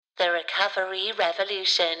The Recovery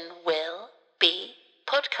Revolution will be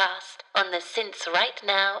podcast on the Since Right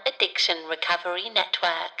Now Addiction Recovery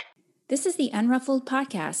Network. This is the Unruffled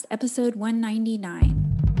Podcast, episode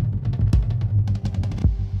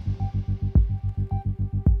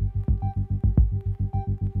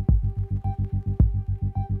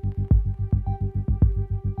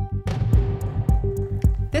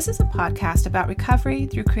This is a podcast about recovery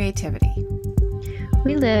through creativity.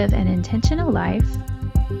 We live an intentional life.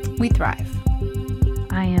 We thrive.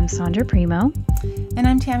 I am Sandra Primo. And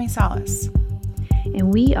I'm Tammy Salas.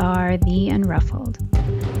 And we are the Unruffled.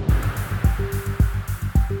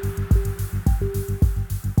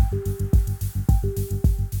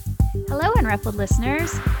 Hello, Unruffled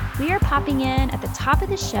listeners. We are popping in at the top of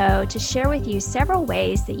the show to share with you several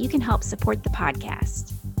ways that you can help support the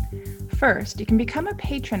podcast. First, you can become a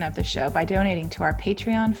patron of the show by donating to our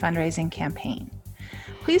Patreon fundraising campaign.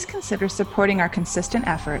 Please consider supporting our consistent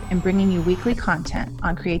effort in bringing you weekly content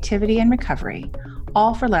on creativity and recovery,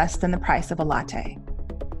 all for less than the price of a latte.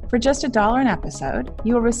 For just $1 an episode,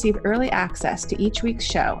 you will receive early access to each week's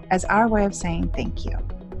show as our way of saying thank you.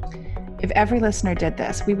 If every listener did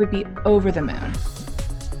this, we would be over the moon.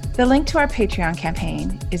 The link to our Patreon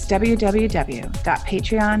campaign is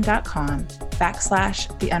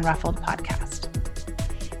www.patreon.com/theunruffledpodcast.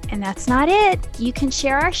 And that's not it. You can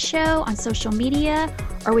share our show on social media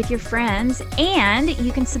or with your friends, and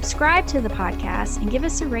you can subscribe to the podcast and give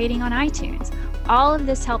us a rating on iTunes. All of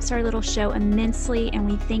this helps our little show immensely, and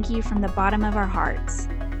we thank you from the bottom of our hearts.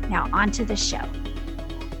 Now, on to the show.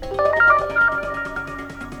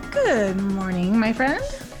 Good morning, my friend.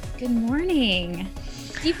 Good morning.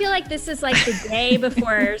 Do you feel like this is like the day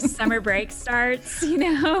before summer break starts, you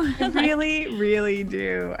know? I really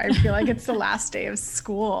do. I feel like it's the last day of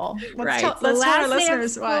school. Let's tell our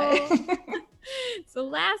listeners why. It's the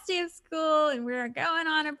last day of school and we're going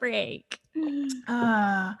on a break. I'm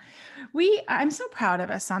so proud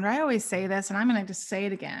of us, Sandra. I always say this and I'm going to just say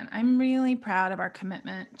it again. I'm really proud of our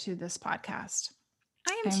commitment to this podcast.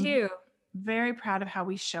 I am too. Very proud of how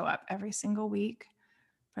we show up every single week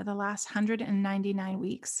for the last 199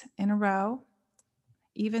 weeks in a row.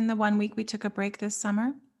 Even the 1 week we took a break this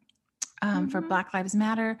summer for Black Lives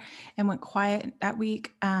Matter and went quiet that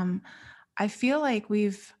week. I feel like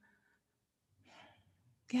we've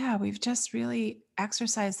just really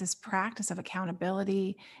exercised this practice of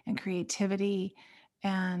accountability and creativity.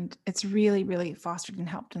 And it's really, really fostered and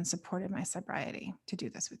helped and supported my sobriety to do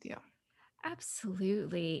this with you.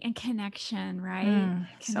 Absolutely. And connection, right?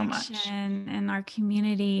 So much. Connection and our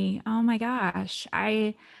community. Oh my gosh.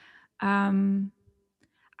 I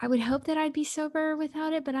would hope that I'd be sober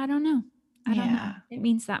without it, but I don't know. I don't know. It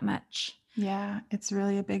means that much. Yeah, it's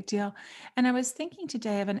really a big deal. And I was thinking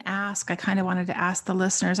today of an ask I kind of wanted to ask the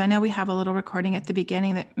listeners. I know we have a little recording at the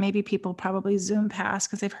beginning that maybe people probably zoom past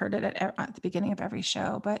because they've heard it at the beginning of every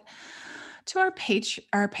show, but to our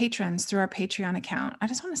patrons through our Patreon account, I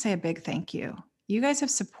just want to say a big thank you. You guys have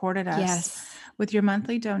supported us with your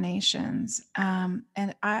monthly donations, and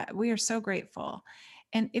we are so grateful.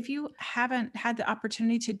 And if you haven't had the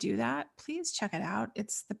opportunity to do that, please check it out.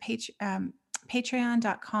 It's the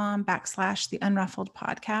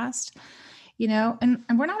patreon.com/theunruffledpodcast. You know, and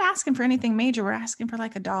we're not asking for anything major. We're asking for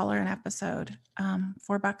like $1 an episode,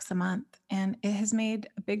 $4 a month. And it has made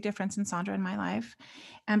a big difference in Sandra and my life.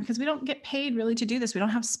 And because we don't get paid really to do this, we don't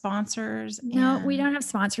have sponsors. No, we don't have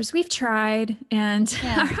sponsors. We've tried and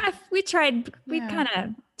we kind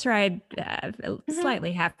of tried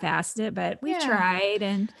slightly half-assed it, but we tried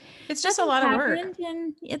and it's just a lot of work.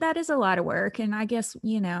 And that is a lot of work. And I guess,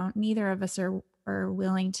 you know, neither of us are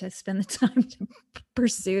willing to spend the time to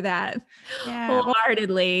pursue that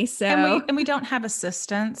wholeheartedly. So and we don't have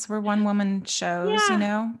assistants. We're one woman shows, you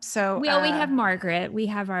know. So we have Margaret. We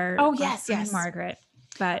have our Margaret.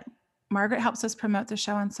 But Margaret helps us promote the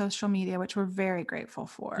show on social media, which we're very grateful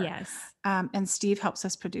for. Yes. And Steve helps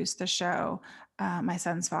us produce the show, my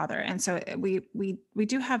son's father. And so we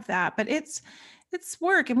do have that, but it's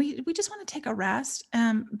work and we just want to take a rest.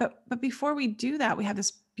 But before we do that, we have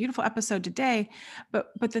this beautiful episode today.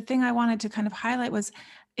 But the thing I wanted to kind of highlight was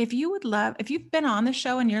if you've been on the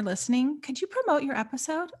show and you're listening, could you promote your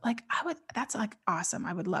episode? That's like awesome.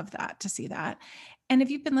 I would love that to see that. And if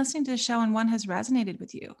you've been listening to the show and one has resonated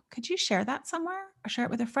with you, could you share that somewhere or share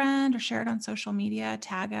it with a friend or share it on social media,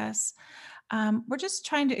 tag us? We're just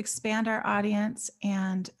trying to expand our audience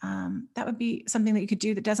and that would be something that you could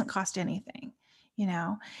do that doesn't cost anything.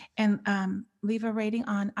 and leave a rating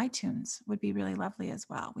on iTunes would be really lovely as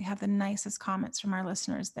well. We have the nicest comments from our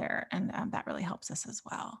listeners there, and that really helps us as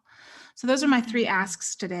well. So those are my 3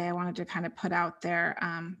 asks today I wanted to kind of put out there.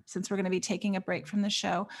 Since we're going to be taking a break from the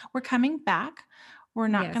show, we're coming back. We're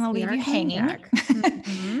not going to leave you hanging.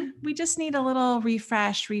 Mm-hmm. We just need a little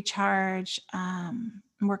refresh, recharge,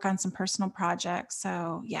 work on some personal projects.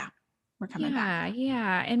 So yeah, we're coming back.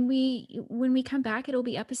 Yeah. And when we come back, it'll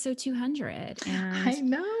be episode 200. And I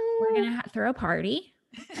know. We're going to throw a party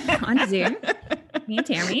on Zoom. Me and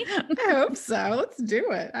Tammy. I hope so. Let's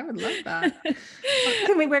do it. I would love that.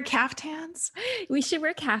 Can we wear caftans? We should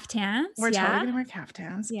wear caftans. We're totally going to wear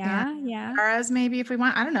caftans. Yeah. Whereas maybe if we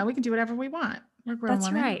want, I don't know, we can do whatever we want. We're grown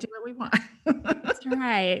women. Right. Do what we want. That's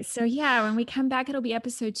right. So yeah, when we come back, it'll be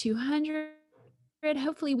episode 200.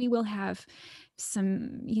 Hopefully we will have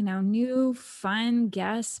some, new fun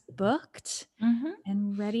guests booked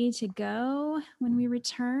and ready to go when we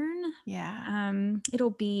return. Yeah. It'll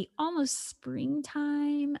be almost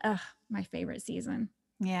springtime. Ugh, my favorite season.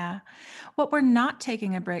 Yeah. What we're not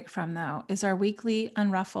taking a break from, though, is our weekly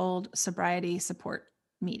Unruffled sobriety support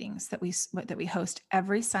meetings that we host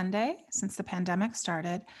every Sunday since the pandemic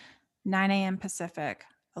started, 9 a.m. Pacific,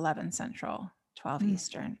 11 Central, 12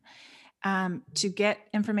 Eastern. To get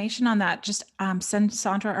information on that, just send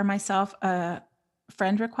Sandra or myself a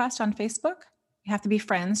friend request on Facebook. You have to be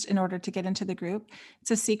friends in order to get into the group.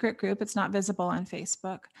 It's a secret group. It's not visible on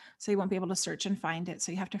Facebook, so you won't be able to search and find it.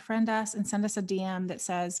 So you have to friend us and send us a DM that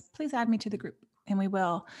says, please add me to the group, and we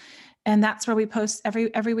will. And that's where we post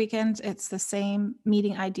every weekend. It's the same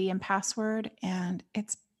meeting ID and password, and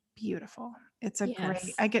it's beautiful. It's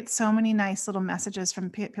great. I get so many nice little messages from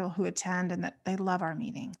people who attend and that they love our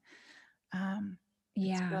meeting.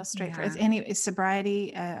 It's real straightforward.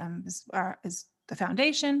 Sobriety is the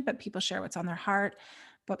foundation, but people share what's on their heart,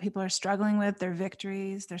 what people are struggling with, their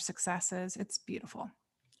victories, their successes. It's beautiful.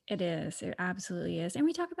 It is. It absolutely is. And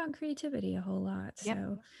we talk about creativity a whole lot. Yep.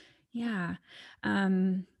 So yeah.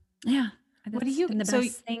 What do you? Been the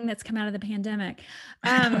best thing that's come out of the pandemic.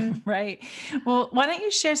 Right. Well, why don't you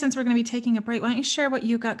share, since we're going to be taking a break, why don't you share what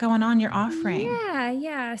you got going on, your offering?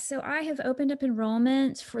 Yeah. So I have opened up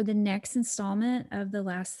enrollment for the next installment of the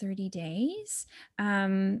last 30 days.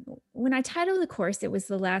 When I titled the course, it was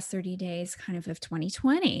the last 30 days kind of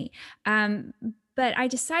 2020. But I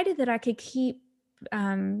decided that I could keep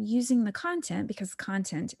using the content because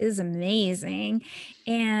content is amazing,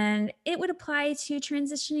 and it would apply to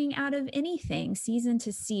transitioning out of anything season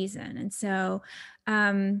to season. And so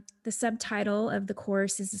the subtitle of the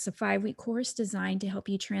course is it's a 5-week course designed to help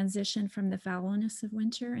you transition from the foulness of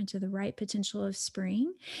winter into the right potential of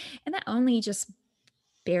spring. And that only just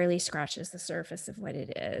barely scratches the surface of what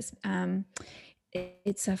it is.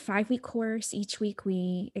 It's a 5-week course. Each week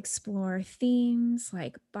we explore themes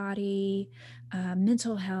like body,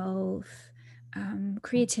 mental health,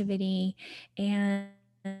 creativity, and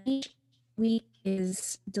each week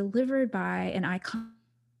is delivered by an icon,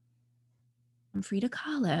 Frida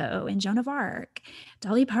Kahlo and Joan of Arc,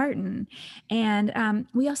 Dolly Parton. And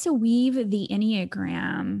we also weave the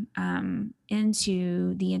Enneagram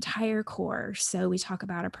into the entire course. So we talk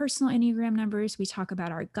about our personal Enneagram numbers. We talk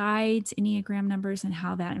about our guides' Enneagram numbers and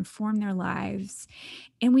how that inform their lives.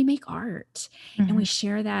 And we make art and we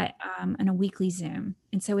share that in a weekly Zoom.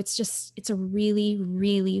 And so it's a really,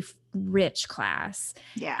 really rich class.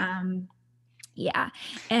 Yeah.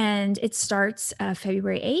 And it starts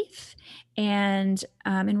February 8th, and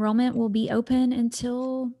enrollment will be open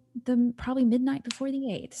until probably midnight before the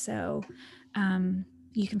 8th. So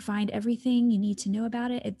you can find everything you need to know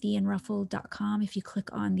about it at theunruffled.com. If you click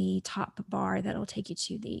on the top bar, that'll take you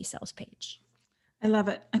to the sales page. I love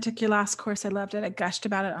it. I took your last course. I loved it. I gushed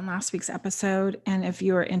about it on last week's episode. And if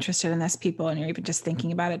you are interested in this, people, and you're even just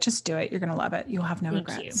thinking about it, just do it. You're going to love it. You'll have no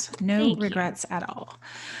regrets. No regrets at all.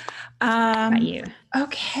 About you?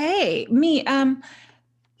 Okay. Me, I'm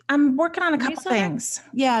working on a couple things.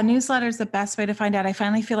 Yeah. Newsletter is the best way to find out. I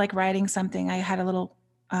finally feel like writing something. I had a little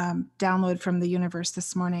download from the universe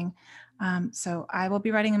this morning. So I will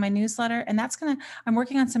be writing in my newsletter, and I'm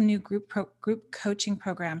working on some new group coaching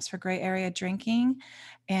programs for gray area drinking,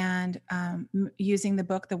 and using the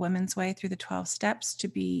book, The Women's Way Through the 12 Steps, to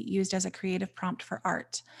be used as a creative prompt for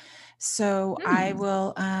art. So I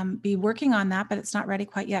will be working on that, but it's not ready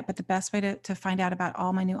quite yet. But the best way to find out about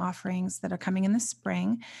all my new offerings that are coming in the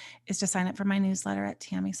spring is to sign up for my newsletter at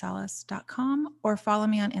tammysalas.com or follow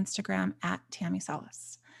me on Instagram at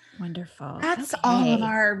tammysalas. Wonderful. That's all of Okay.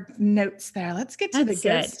 our notes there. Let's get to the That's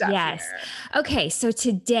good it. stuff Yes. here. Okay. So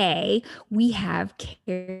today we have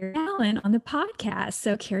Carrie Mallon on the podcast.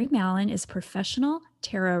 So Carrie Mallon is professional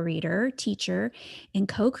tarot reader, teacher, and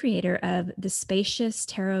co-creator of the Spacious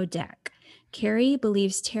Tarot deck. Carrie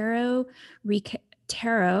believes tarot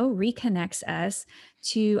reconnects us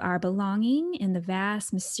to our belonging in the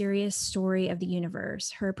vast, mysterious story of the universe.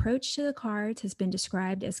 Her approach to the cards has been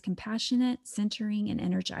described as compassionate, centering, and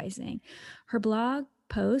energizing. Her blog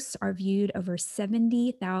posts are viewed over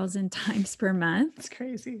 70,000 times per month. It's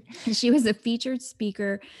crazy. And she was a featured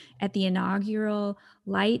speaker at the inaugural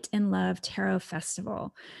Light and Love Tarot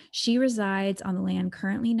Festival. She resides on the land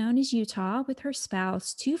currently known as Utah with her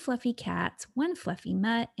spouse, 2 fluffy cats, 1 fluffy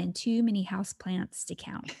mutt, and too many houseplants to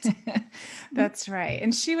count. That's right.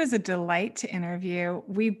 And she was a delight to interview.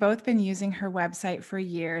 We've both been using her website for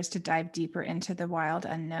years to dive deeper into the wild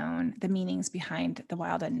unknown, the meanings behind the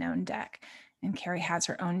wild unknown deck. And Carrie has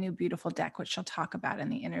her own new beautiful deck, which she'll talk about in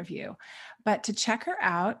the interview. But to check her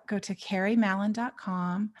out, go to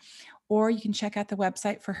carriemallon.com, or you can check out the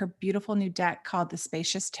website for her beautiful new deck called The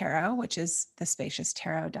Spacious Tarot, which is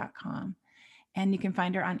thespacioustarot.com. And you can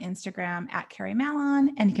find her on Instagram at Carrie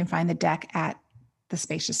Mallon, and you can find the deck at The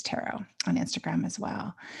Spacious Tarot on Instagram as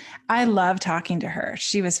well. I love talking to her.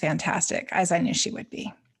 She was fantastic, as I knew she would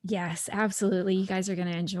be. Yes, absolutely. You guys are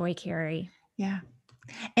going to enjoy Carrie. Yeah.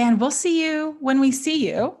 And we'll see you when we see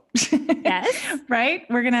you. Yes. Right?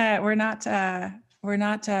 We're not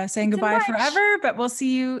saying goodbye forever, but we'll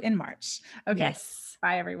see you in March. Okay. Yes.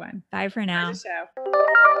 Bye, everyone. Bye for now. Bye, the show.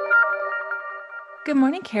 Good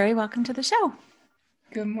morning, Carrie. Welcome to the show.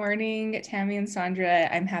 Good morning, Tammy and Sandra.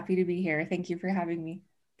 I'm happy to be here. Thank you for having me.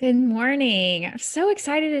 Good morning. I'm so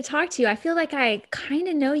excited to talk to you. I feel like I kind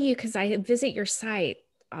of know you because I visit your site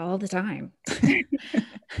all the time.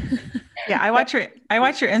 Yeah, I watch your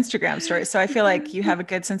Instagram stories, so I feel like you have a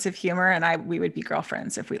good sense of humor, and we would be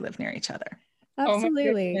girlfriends if we lived near each other.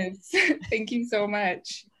 Absolutely. Oh my goodness. Thank you so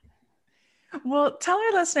much. Well, tell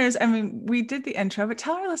our listeners, I mean, we did the intro, but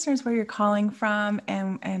tell our listeners where you're calling from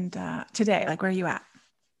and today, like, where are you at?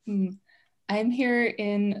 I'm here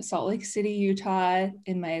in Salt Lake City, Utah,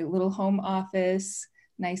 in my little home office,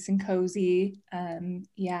 nice and cozy. And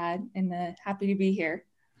happy to be here.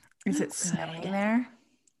 Is it snowing there?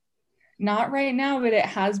 Not right now, but it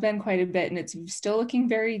has been quite a bit, and it's still looking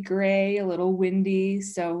very gray, a little windy.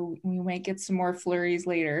 So we might get some more flurries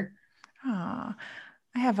later. Oh,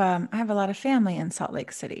 I have a lot of family in Salt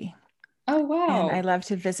Lake City. Oh, wow. And I love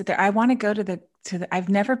to visit there. I want to go to the I've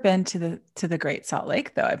never been to the Great Salt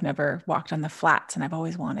Lake, though. I've never walked on the flats, and I've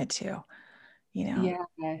always wanted to, Yeah,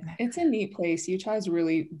 it's a neat place. Utah is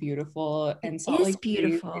really beautiful, and Salt It is Lake City,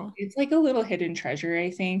 beautiful. it's like a little hidden treasure,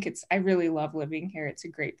 I think. I really love living here. It's a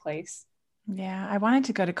great place. Yeah, I wanted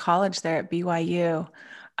to go to college there at BYU.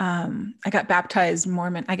 I got baptized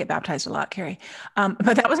Mormon. I get baptized a lot, Carrie.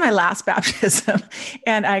 But that was my last baptism.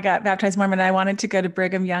 And I got baptized Mormon. I wanted to go to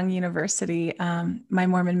Brigham Young University. My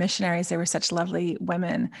Mormon missionaries, they were such lovely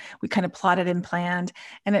women. We kind of plotted and planned,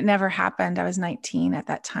 and it never happened. I was 19 at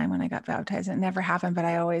that time when I got baptized. It never happened,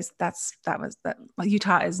 but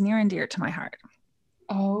Utah is near and dear to my heart.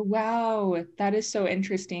 Oh, wow. That is so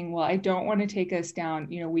interesting. Well, I don't want to take us down.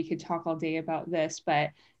 We could talk all day about this, but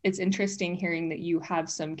it's interesting hearing that you have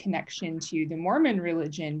some connection to the Mormon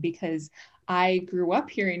religion, because I grew up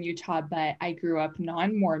here in Utah, but I grew up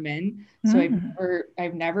non-Mormon. So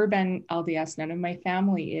I've never been LDS. None of my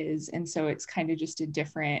family is. And so it's kind of just a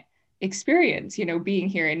different experience, being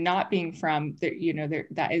here and not being from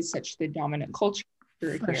that is such the dominant culture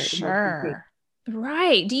For here. sure.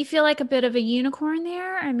 Right. Do you feel like a bit of a unicorn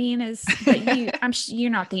there? I mean, you're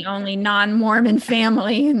not the only non-Mormon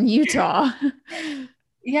family in Utah.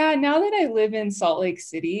 Yeah, now that I live in Salt Lake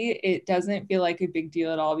City, it doesn't feel like a big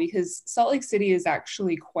deal at all, because Salt Lake City is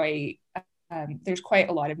actually there's quite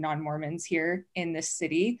a lot of non-Mormons here in this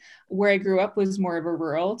city. Where I grew up was more of a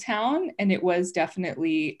rural town, and it was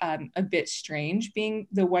definitely a bit strange being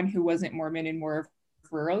the one who wasn't Mormon in more of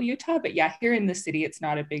rural Utah. But yeah, here in the city, it's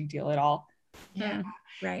not a big deal at all. Yeah.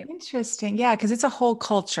 Right. Interesting. Yeah. Because it's a whole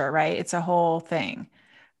culture, right? It's a whole thing.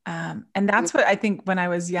 And that's what I think when I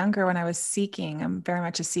was younger, when I was seeking, I'm very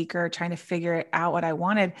much a seeker, trying to figure out what I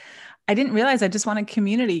wanted. I didn't realize I just wanted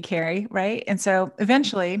community, Carrie. Right. And so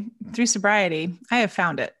eventually through sobriety, I have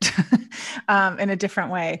found it in a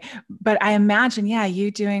different way. But I imagine,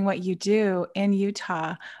 you doing what you do in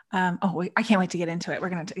Utah. I can't wait to get into it. We're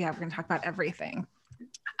going to talk about everything.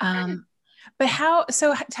 But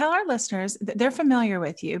tell our listeners that they're familiar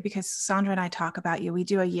with you because Sandra and I talk about you. We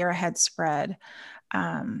do a year ahead spread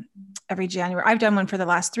every January. I've done one for the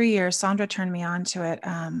last 3 years. Sandra turned me on to it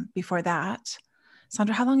before that.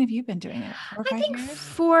 Sandra, how long have you been doing it? 4 or 5 I think years?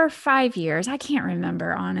 4 or 5 years. I can't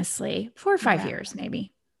remember, honestly. 4 or 5 years,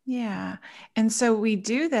 maybe. Yeah. And so we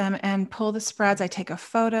do them and pull the spreads. I take a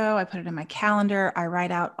photo, I put it in my calendar, I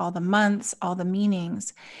write out all the months, all the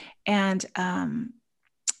meanings, and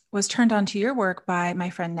was turned on to your work by my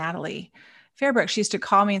friend Natalie Fairbrook. She used to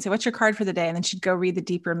call me and say, "What's your card for the day?" And then she'd go read the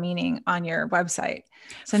deeper meaning on your website.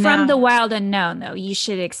 So From now, the Wild Unknown, though, you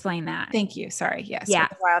should explain that. thank you. Sorry. Yes. Yeah.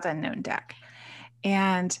 With the Wild Unknown deck.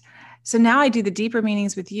 And so now I do the deeper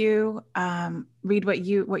meanings with you, read what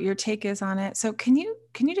your take is on it. So can you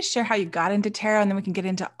just share how you got into tarot, and then we can get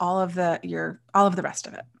into all of the rest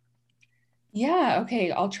of it? Yeah,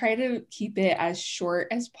 okay. I'll try to keep it as short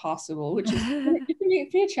as possible, which is it can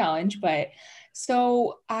be a challenge. But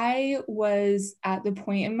so I was at the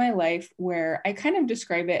point in my life where I kind of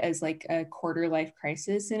describe it as like a quarter life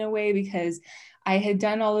crisis in a way, because I had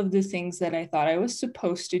done all of the things that I thought I was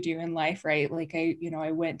supposed to do in life, right? Like I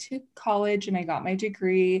went to college and I got my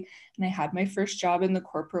degree and I had my first job in the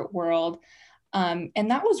corporate world. And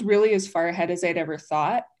that was really as far ahead as I'd ever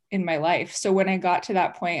thought in my life. So when I got to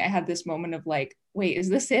that point, I had this moment of like, wait, is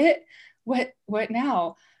this it? What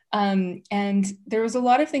now? And there was a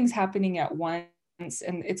lot of things happening at once,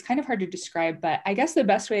 and it's kind of hard to describe, but I guess the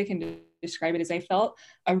best way I can describe it is I felt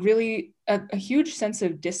a huge sense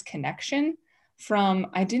of disconnection from,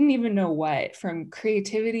 I didn't even know what, from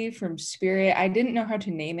creativity, from spirit. I didn't know how to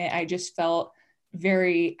name it. I just felt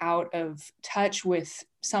very out of touch with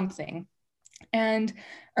something. And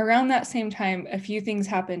around that same time, a few things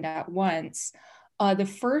happened at once. The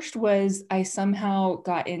first was I somehow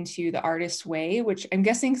got into the artist's way, which I'm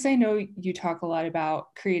guessing, because I know you talk a lot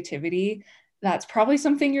about creativity, that's probably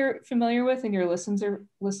something you're familiar with, and your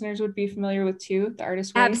listeners would be familiar with too, the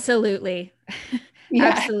artist's way. Absolutely. Yeah.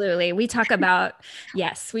 Absolutely. We talk about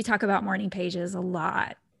morning pages a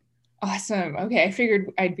lot. Awesome. Okay. I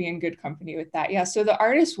figured I'd be in good company with that. Yeah. So the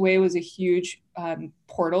artist's way was a huge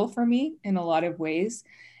portal for me in a lot of ways.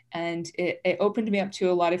 And it opened me up to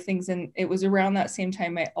a lot of things. And it was around that same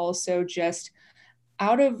time I also just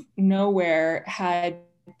out of nowhere had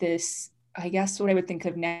this, I guess what I would think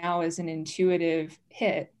of now as an intuitive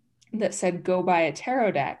hit that said, go buy a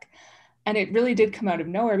tarot deck. And it really did come out of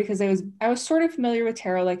nowhere, because I was sort of familiar with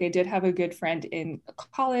tarot. Like I did have a good friend in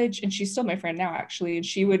college, and she's still my friend now actually. And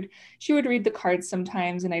she would read the cards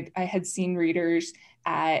sometimes. And I had seen readers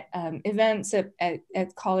at events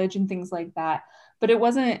at college and things like that. But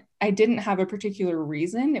I didn't have a particular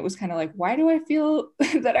reason. It was kind of like, why do I feel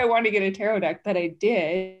that I want to get a tarot deck? But I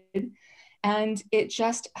did. And it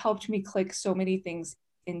just helped me click so many things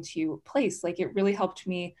into place. Like it really helped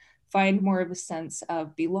me find more of a sense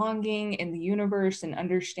of belonging in the universe and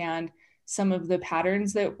understand some of the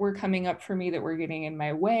patterns that were coming up for me that were getting in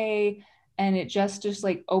my way. And it just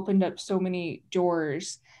like opened up so many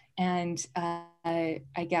doors. And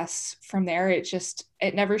I guess from there,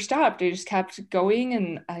 it never stopped. I just kept going,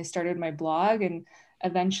 and I started my blog. And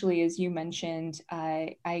eventually, as you mentioned,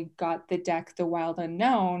 I got the deck, The Wild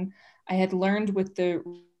Unknown. I had learned with the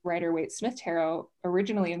Rider-Waite-Smith Tarot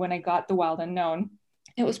originally. And when I got The Wild Unknown,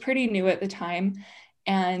 it was pretty new at the time.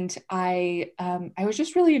 And I was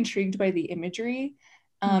just really intrigued by the imagery.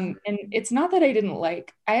 And it's not that I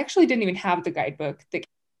actually didn't even have the guidebook that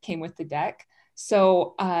came with the deck.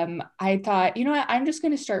 So I thought, you know what, I'm just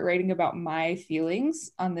going to start writing about my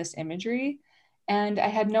feelings on this imagery. And I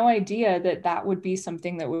had no idea that would be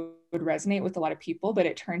something that would resonate with a lot of people. But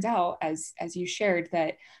it turns out, as you shared,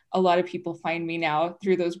 that a lot of people find me now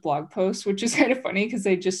through those blog posts, which is kind of funny, because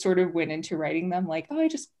I just sort of went into writing them like, oh, I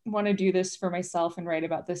just want to do this for myself and write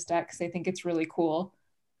about this deck because I think it's really cool.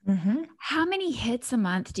 Mm-hmm. How many hits a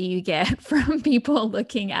month do you get from people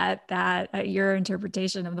looking at your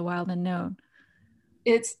interpretation of the Wild Unknown?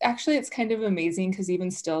 It's kind of amazing, because even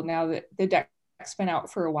still, now that the deck's been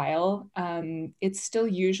out for a while, it's still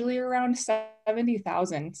usually around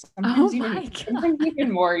 70,000, sometimes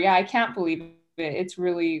even more. Yeah, I can't believe it.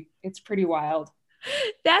 It's pretty wild.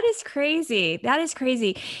 That is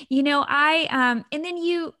crazy. You know, and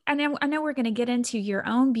then I know we're going to get into your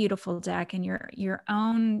own beautiful deck and your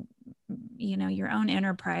own, your own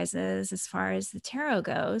enterprises as far as the tarot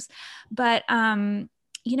goes. But,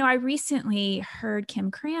 I recently heard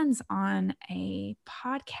Kim Kranz on a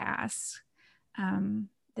podcast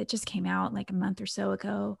that just came out like a month or so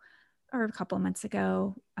ago, or a couple of months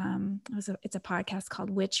ago. It's a podcast called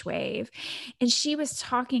Witch Wave. And she was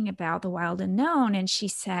talking about the Wild Unknown. And she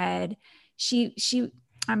said,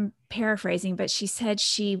 I'm paraphrasing, but she said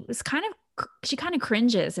she was kind of she kind of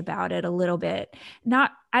cringes about it a little bit.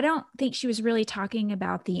 I don't think she was really talking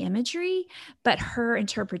about the imagery, but her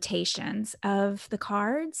interpretations of the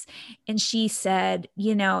cards. And she said,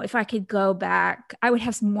 if I could go back, I would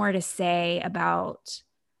have more to say about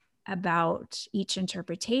each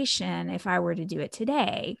interpretation if I were to do it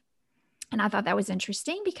today. And I thought that was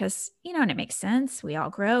interesting because, and it makes sense. We all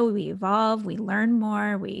grow, we evolve, we learn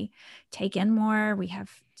more, we take in more, we have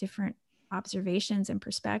different observations and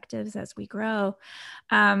perspectives as we grow.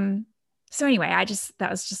 So anyway, that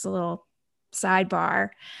was just a little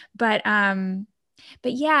sidebar, but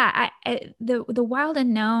yeah, the Wild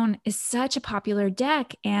Unknown is such a popular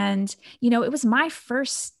deck, and it was my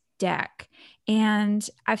first deck, and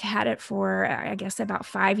I've had it for I guess about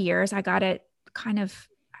 5 years. I got it kind of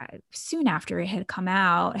soon after it had come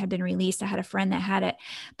out, had been released. I had a friend that had it,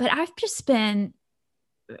 but I've just been,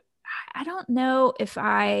 I don't know if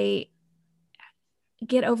I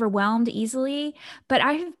get overwhelmed easily, but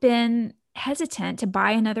I've been hesitant to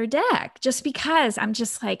buy another deck just because I'm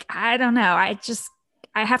just like, I don't know. I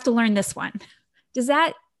have to learn this one. Do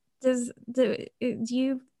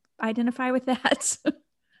you identify with that?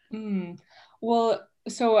 Well,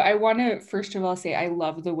 so I want to first of all say I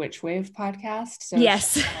love the Witch Wave podcast. So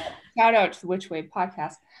yes, shout out to the Witch Wave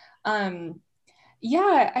podcast.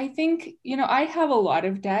 Yeah, I think, I have a lot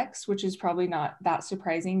of decks, which is probably not that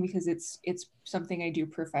surprising because it's something I do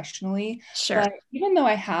professionally. Sure. But even though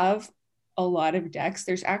I have a lot of decks,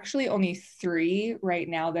 there's actually only 3 right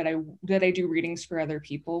now that I do readings for other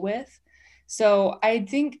people with. So I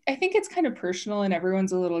think it's kind of personal and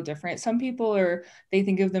everyone's a little different. Some people they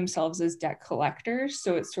think of themselves as deck collectors.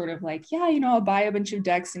 So it's sort of like, yeah, I'll buy a bunch of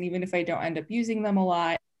decks, and even if I don't end up using them a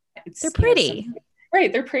lot, they're pretty.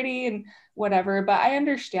 Right, they're pretty and whatever. But I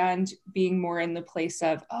understand being more in the place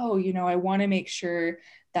of, I want to make sure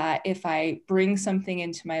that if I bring something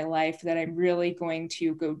into my life that I'm really going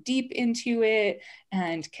to go deep into it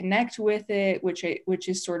and connect with it, which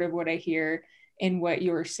is sort of what I hear in what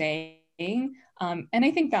you're saying. And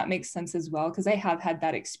I think that makes sense as well, because I have had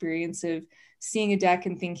that experience of seeing a deck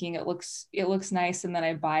and thinking it looks nice, and then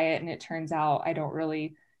I buy it and it turns out I don't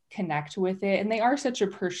really connect with it. And they are such a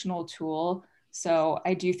personal tool. So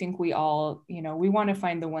I do think we all, we want to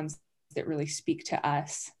find the ones that really speak to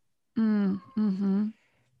us. Mm-hmm.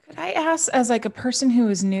 Could I ask, as like a person who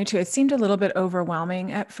is new to it, seemed a little bit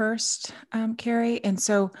overwhelming at first, Carrie. And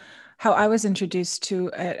so how I was introduced to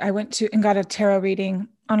it, I went to and got a tarot reading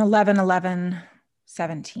on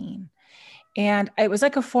 11/11/17. And it was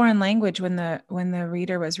like a foreign language when the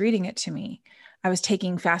reader was reading it to me. I was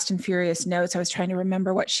taking fast and furious notes. I was trying to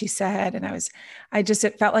remember what she said. And it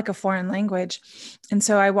felt like a foreign language. And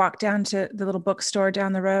so I walked down to the little bookstore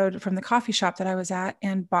down the road from the coffee shop that I was at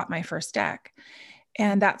and bought my first deck.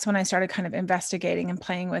 And that's when I started kind of investigating and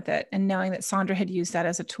playing with it and knowing that Sandra had used that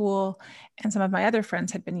as a tool and some of my other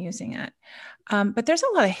friends had been using it. But there's a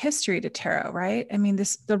lot of history to tarot, right? I mean,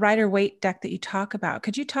 the Rider-Waite deck that you talk about,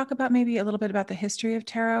 could you talk about maybe a little bit about the history of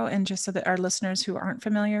tarot, and just so that our listeners who aren't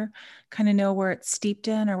familiar kind of know where it's steeped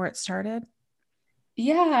in or where it started?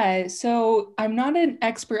 Yeah, so I'm not an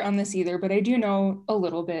expert on this either, but I do know a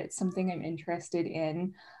little bit, something I'm interested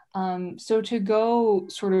in. So to go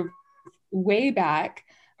sort of way back,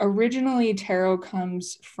 originally tarot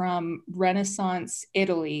comes from Renaissance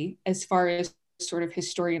Italy, as far as sort of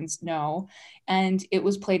historians know, and it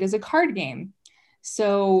was played as a card game.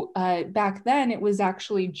 So back then, it was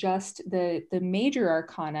actually just the major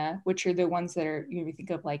arcana, which are the ones that are, we think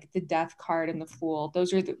of like the Death card and the Fool.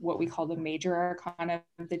 Those are what we call the major arcana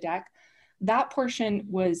of the deck. That portion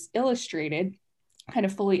was illustrated, kind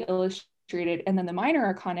of fully illustrated. And then the minor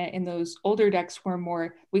arcana in those older decks were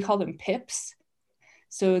more, we call them pips.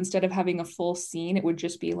 So instead of having a full scene, it would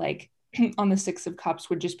just be like on the 6 of Cups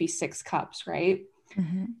would just be 6 cups, right?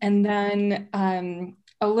 Mm-hmm. And then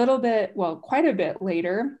quite a bit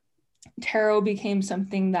later, tarot became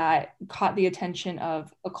something that caught the attention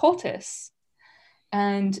of occultists.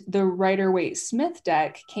 And the Rider-Waite-Smith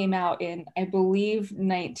deck came out in, I believe,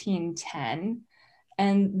 1910.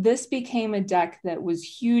 And this became a deck that was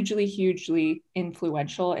hugely, hugely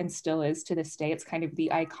influential and still is to this day. It's kind of the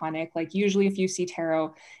iconic, like usually if you see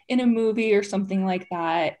tarot in a movie or something like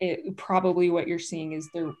that, probably what you're seeing is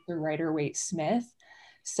the Rider-Waite-Smith.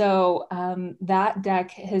 So that deck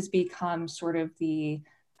has become sort of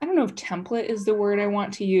I don't know if template is the word I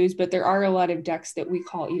want to use, but there are a lot of decks that we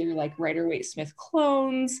call either like Rider-Waite-Smith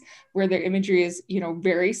clones, where their imagery is,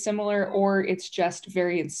 very similar, or it's just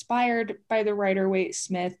very inspired by the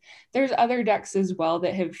Rider-Waite-Smith. There's other decks as well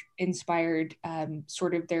that have inspired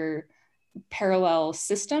sort of their parallel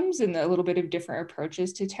systems and a little bit of different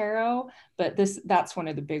approaches to tarot, but that's one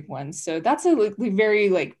of the big ones. So that's a very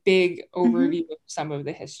like big overview of some of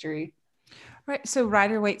the history. Right. So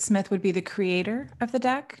Rider-Waite-Smith would be the creator of the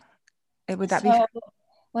deck. Would that be?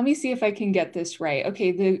 Let me see if I can get this right.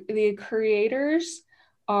 Okay, the creators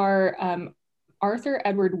are Arthur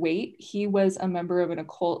Edward Waite. He was a member of an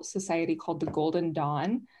occult society called the Golden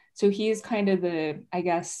Dawn. So he is kind of the, I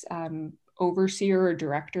guess, overseer or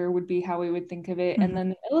director would be how we would think of it. And then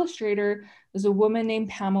the illustrator was a woman named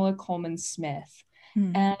Pamela Coleman Smith.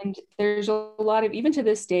 And there's a lot of, even to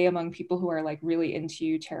this day, among people who are like really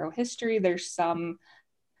into tarot history, there's some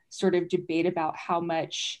sort of debate about how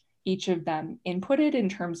much each of them inputted in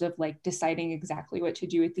terms of like deciding exactly what to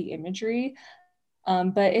do with the imagery.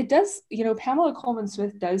 But it does, Pamela Coleman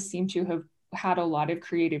Smith does seem to have had a lot of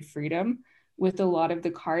creative freedom with a lot of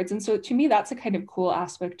the cards. And so to me, that's a kind of cool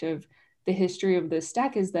aspect of the history of this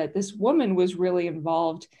deck, is that this woman was really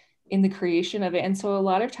involved in the creation of it. And so a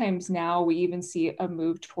lot of times now we even see a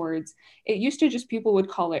move towards, it used to just, people would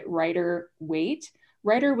call it Rider-Waite.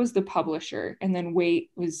 Rider was the publisher, and then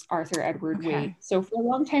Waite was Arthur Edward Waite. So for a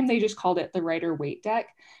long time, they just called it the Rider-Waite deck.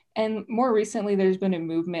 And more recently, there's been a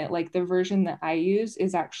movement, like the version that I use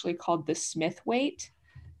is actually called the Smith-Waite.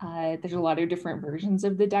 There's a lot of different versions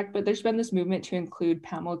of the deck, but there's been this movement to include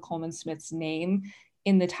Pamela Coleman Smith's name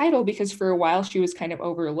in the title, because for a while she was kind of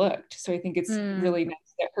overlooked. So I think it's really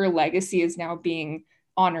nice that her legacy is now being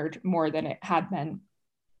honored more than it had been.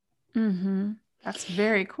 That's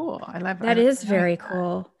very cool. I love that. That is very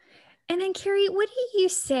cool. And then Carrie, what do you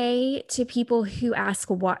say to people who ask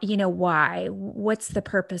why, why? What's the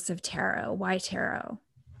purpose of tarot? Why tarot?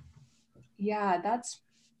 Yeah,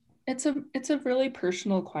 it's a really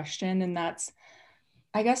personal question. And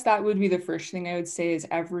I guess that would be the first thing I would say, is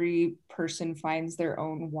every person finds their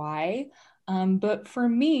own why. But for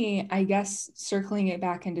me, I guess circling it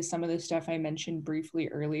back into some of the stuff I mentioned briefly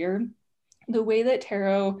earlier, the way that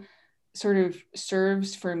tarot sort of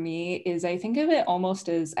serves for me is, I think of it almost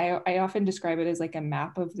as, I often describe it as like a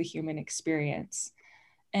map of the human experience.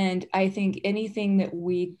 And I think anything that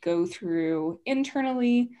we go through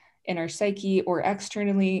internally in our psyche or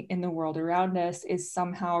externally in the world around us is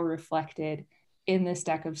somehow reflected in this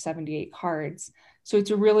deck of 78 cards. So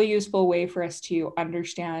it's a really useful way for us to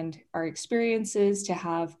understand our experiences, to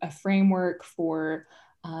have a framework for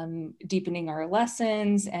deepening our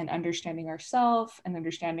lessons and understanding ourselves and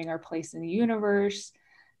understanding our place in the universe.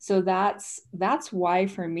 So that's why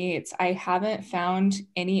for me, I haven't found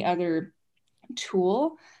any other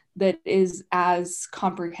tool that is as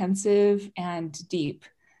comprehensive and deep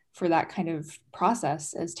for that kind of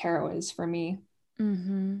process as tarot is for me.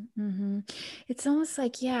 It's almost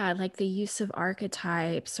like, like the use of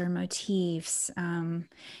archetypes or motifs,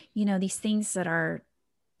 these things that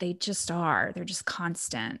they're just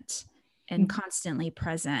constant and constantly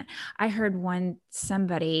present. I heard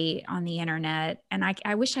somebody on the internet, and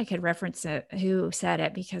I wish I could reference it, who said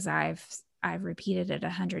it, because I've repeated it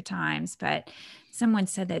 100 times, but someone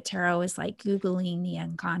said that tarot is like Googling the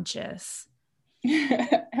unconscious.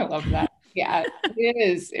 I love that. Yeah, it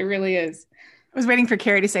is. It really is. I was waiting for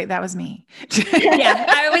Carrie to say that was me. Yeah,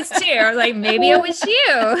 I was too. I was like, maybe it was you.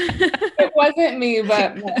 It wasn't me,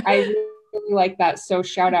 but I really like that. So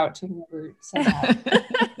shout out to whoever said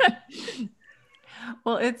that.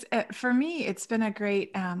 Well, it's for me, it's been a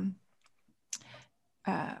great kind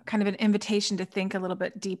of an invitation to think a little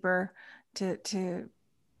bit deeper, to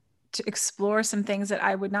explore some things that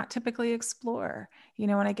I would not typically explore.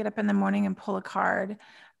 When I get up in the morning and pull a card,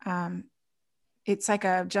 it's like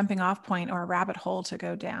a jumping off point or a rabbit hole to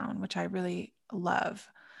go down, which I really love.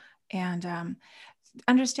 And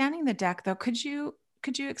understanding the deck, though, could you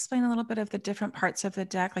explain a little bit of the different parts of the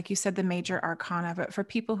deck? Like you said, the major arcana, but for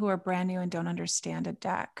people who are brand new and don't understand a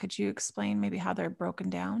deck, could you explain maybe how they're broken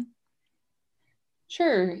down?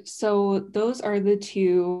 Sure. So those are the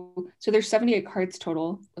two. So there's 78 cards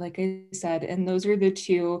total, like I said, and those are the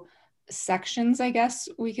two sections, I guess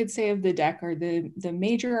we could say, of the deck. Are the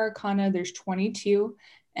major arcana, there's 22,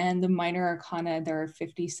 and the minor arcana, there are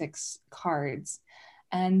 56 cards.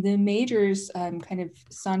 And the majors, kind of,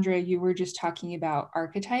 Sandra, you were just talking about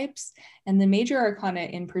archetypes, and the major arcana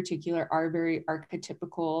in particular are very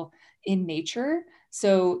archetypical in nature.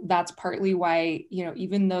 So that's partly why,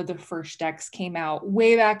 even though the first decks came out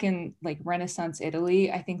way back in like Renaissance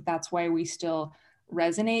Italy, I think that's why we still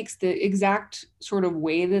resonates. The exact sort of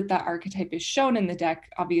way that that archetype is shown in the deck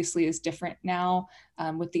obviously is different now,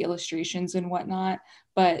 with the illustrations and whatnot,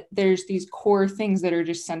 but there's these core things that are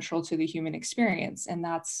just central to the human experience, and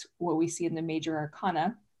that's what we see in the major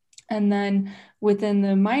arcana. And then within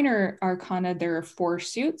the minor arcana, there are 4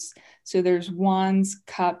 suits. So there's wands,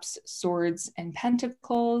 cups, swords, and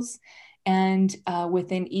pentacles. And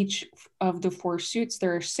within each of the 4 suits,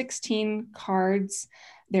 there are 16 cards.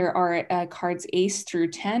 There are cards ace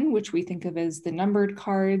through 10, which we think of as the numbered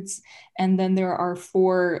cards. And then there are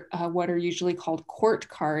 4 what are usually called court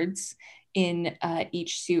cards in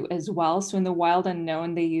each suit as well. So in the Wild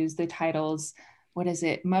Unknown, they use the titles, what is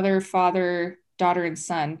it? Mother, father, daughter, and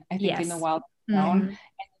son, I think, in the Wild Unknown. Mhm.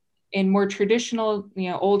 In more traditional,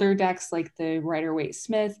 older decks like the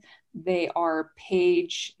Rider-Waite-Smith, they are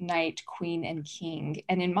page, knight, queen, and king.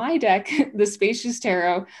 And in my deck, the Spacious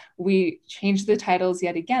Tarot, we changed the titles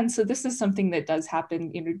yet again. So this is something that does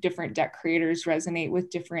happen. Different deck creators resonate with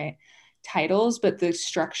different titles, but the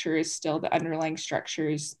structure is still, the underlying structure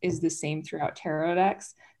is the same throughout tarot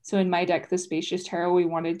decks. So in my deck, the Spacious Tarot, we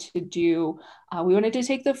wanted to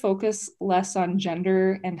take the focus less on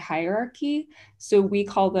gender and hierarchy. So we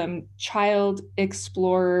call them child,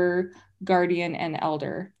 explorer, guardian, and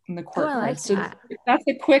elder in the court I like cards. So that. that's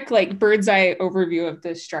a quick bird's eye overview of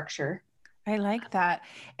the structure. I like that.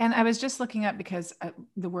 And I was just looking up because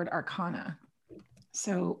the word arcana.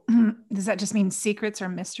 So does that just mean secrets or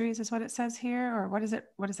mysteries is what it says here? Or what does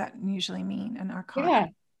that usually mean, an arcana? Yeah,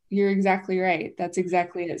 you're exactly right. That's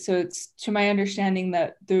exactly it. So it's, to my understanding,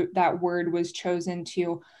 that that word was chosen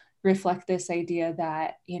to reflect this idea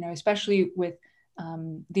that, especially with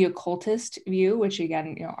the occultist view, which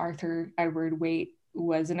again, Arthur Edward Waite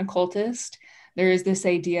was an occultist. There is this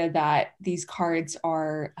idea that these cards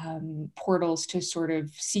are portals to sort of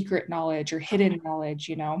secret knowledge or hidden knowledge,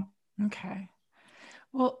 Okay.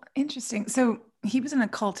 Well, interesting. So he was an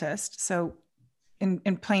occultist. So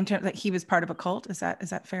in plain terms, that he was part of a cult. Is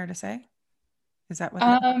that fair to say? Is that what?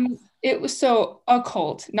 It was so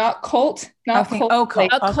occult, not cult, not okay. cult. Oh,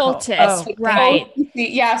 cult. Occultist, right?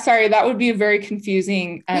 Yeah, sorry, that would be a very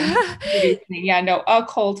confusing. Yeah, no,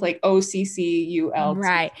 occult, like OCCULT.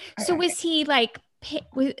 Right. So was he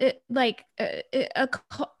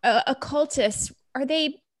occultists? Are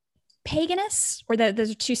they paganists, or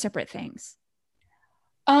those are 2 separate things?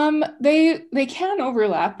 They can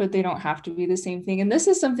overlap, but they don't have to be the same thing. And this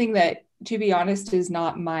is something that, to be honest, is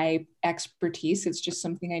not my expertise. It's just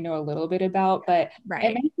something I know a little bit about. But Right.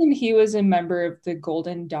 I mentioned he was a member of the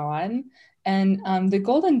Golden Dawn. And the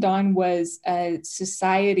Golden Dawn was a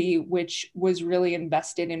society which was really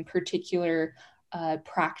invested in particular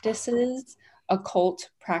practices, occult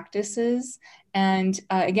practices. And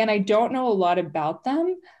again, I don't know a lot about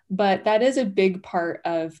them, but that is a big part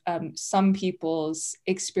of some people's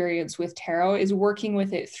experience with tarot, is working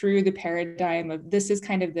with it through the paradigm of, this is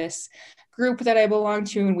kind of this group that I belong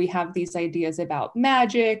to, and we have these ideas about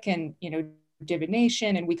magic and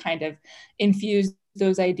divination, and we kind of infuse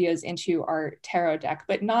those ideas into our tarot deck.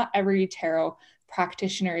 But not every tarot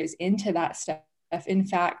practitioner is into that stuff. In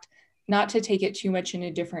fact, not to take it too much in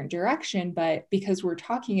a different direction, but because we're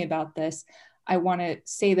talking about this, I want to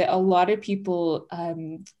say that a lot of people,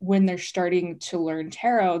 when they're starting to learn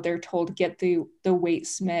tarot, they're told, get the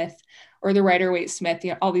Waite-Smith or the Rider-Waite-Smith.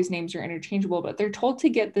 All these names are interchangeable, but they're told to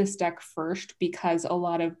get this deck first because a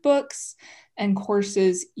lot of books and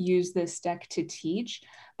courses use this deck to teach.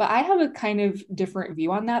 But I have a kind of different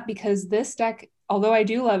view on that, because this deck, although I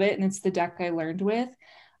do love it and it's the deck I learned with,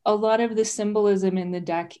 a lot of the symbolism in the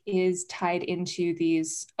deck is tied into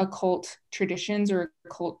these occult traditions or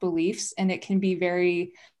occult beliefs. And it can be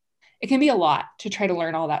a lot to try to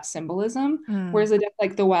learn all that symbolism. Whereas a deck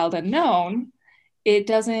like the Wild Unknown, it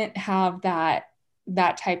doesn't have that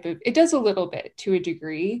type of, it does a little bit to a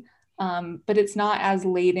degree, but it's not as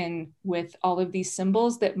laden with all of these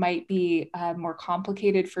symbols that might be more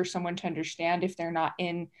complicated for someone to understand if they're not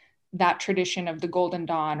in that tradition of the Golden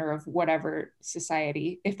Dawn or of whatever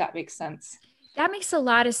society, if that makes sense. That makes a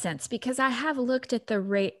lot of sense, because I have looked at the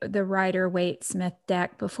Rider-Waite-Smith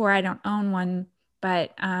deck before. I don't own one,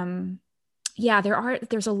 but yeah,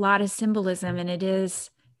 there's a lot of symbolism, and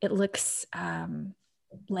it looks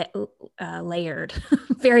layered,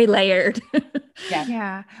 very layered.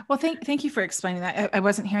 Yeah. Well, thank you for explaining that. I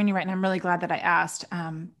wasn't hearing you right, and I'm really glad that I asked,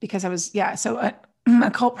 because I was, so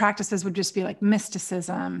occult practices would just be like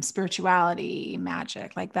mysticism, spirituality,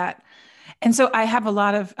 magic, like that. And so I have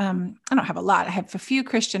I have a few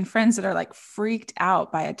Christian friends that are like freaked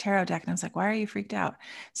out by a tarot deck. And I was like, why are you freaked out?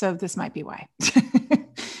 So this might be why.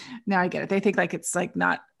 Now I get it. They think like it's like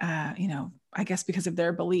not, I guess because of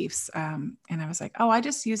their beliefs. And I was like, oh, I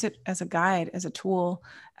just use it as a guide, as a tool,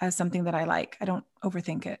 as something that I like. I don't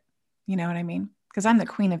overthink it. You know what I mean? Because I'm the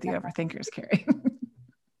queen of the overthinkers, Carrie.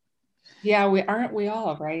 Yeah, we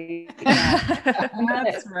all, right? Yeah.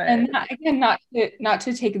 That's right. And that, again, not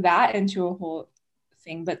to take that into a whole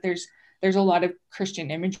thing, but there's a lot of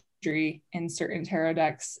Christian imagery in certain tarot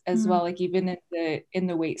decks as well. Like even in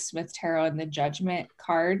the Waite Smith tarot and the Judgment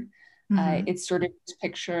card, it's sort of this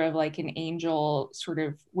picture of like an angel sort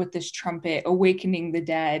of with this trumpet awakening the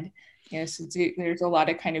dead. You know, so there's a lot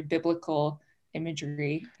of kind of biblical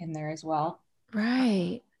imagery in there as well.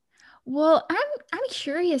 Right. Well, I'm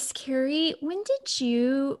curious, Carrie, when did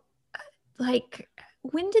you like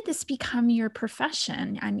when did this become your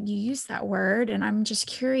profession? And you use that word, and I'm just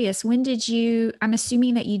curious, when did you, I'm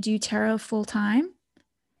assuming that you do tarot full time?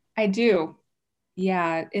 I do.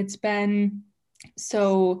 Yeah,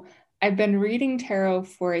 so I've been reading tarot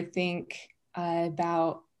for I think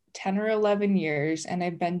about 10 or 11 years, and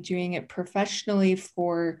I've been doing it professionally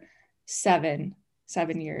for seven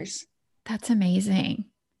years. That's amazing.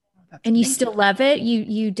 That's And you amazing. still love it?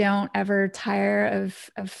 You don't ever tire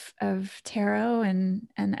of tarot and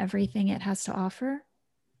everything it has to offer?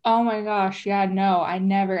 Oh my gosh, yeah, no, I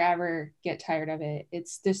never ever get tired of it.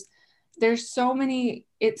 It's just there's so many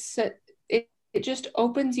it just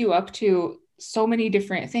opens you up to so many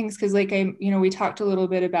different things because like we talked a little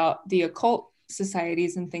bit about the occult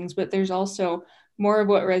societies and things, but there's also more of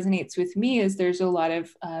what resonates with me is there's a lot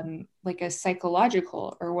of like a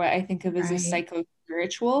psychological or what I think of as a Right.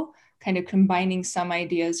 psycho-spiritual kind of combining some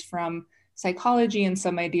ideas from psychology and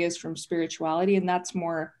some ideas from spirituality, and that's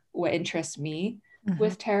more what interests me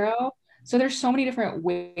with tarot. So there's so many different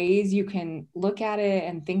ways you can look at it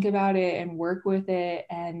and think about it and work with it.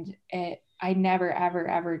 And I never, ever,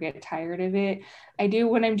 ever get tired of it. I do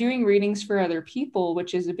when I'm doing readings for other people,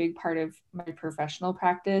 which is a big part of my professional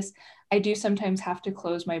practice. I do sometimes have to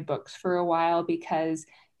close my books for a while because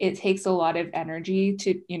it takes a lot of energy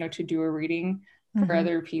to do a reading for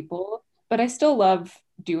other people. But I still love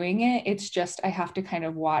doing it. It's just I have to kind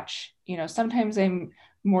of watch, sometimes I'm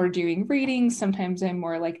more doing readings. Sometimes I'm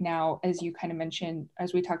more like now, as you kind of mentioned,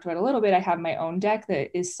 as we talked about a little bit, I have my own deck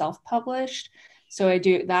that is self-published. So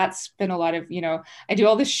that's been a lot of, I do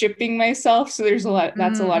all the shipping myself. So there's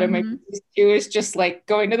that's a lot of my business too, is just like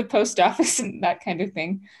going to the post office and that kind of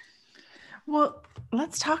thing. Well,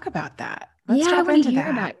 let's talk about that. Let's Yeah, I drop want to into hear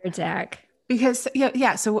that. about your deck. Because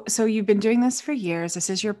yeah. So you've been doing this for years. This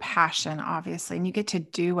is your passion, obviously, and you get to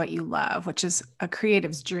do what you love, which is a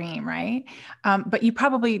creative's dream, right? But you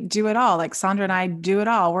probably do it all. Like Sandra and I do it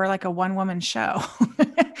all. We're like a one-woman show.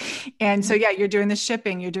 And so yeah, you're doing the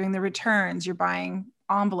shipping, you're doing the returns, you're buying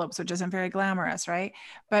envelopes, which isn't very glamorous, right?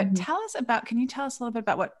 But can you tell us a little bit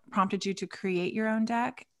about what prompted you to create your own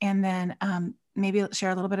deck, and then maybe share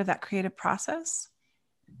a little bit of that creative process?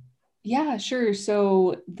 Yeah, sure.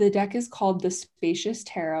 So the deck is called the Spacious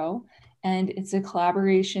Tarot, and it's a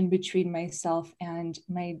collaboration between myself and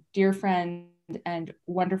my dear friend and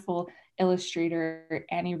wonderful illustrator,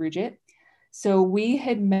 Annie Rugit. So we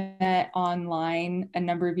had met online a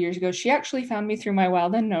number of years ago. She actually found me through my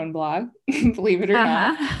Wild Unknown blog, believe it or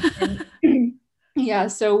not. Yeah,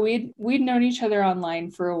 so we'd known each other online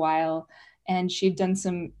for a while, and she'd done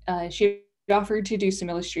she offered to do some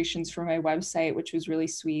illustrations for my website, which was really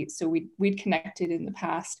sweet. So we'd connected in the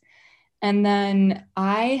past. And then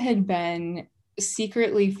I had been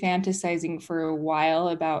secretly fantasizing for a while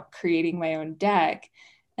about creating my own deck.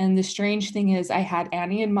 And the strange thing is I had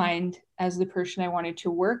Annie in mind as the person I wanted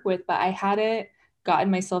to work with, but I hadn't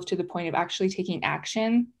gotten myself to the point of actually taking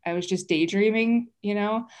action. I was just daydreaming,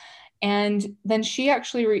 And then she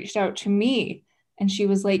actually reached out to me and she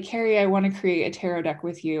was like, Carrie, I want to create a tarot deck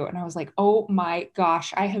with you. And I was like, oh my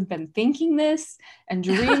gosh, I have been thinking this and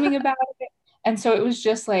dreaming about it. And so it was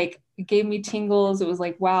just like, it gave me tingles. It was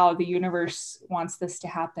like, wow, the universe wants this to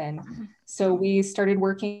happen. So we started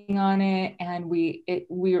working on it, and it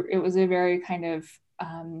was a very kind of,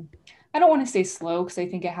 I don't want to say slow, because I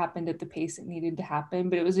think it happened at the pace it needed to happen,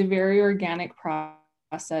 but it was a very organic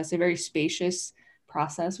process, a very spacious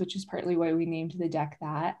process, which is partly why we named the deck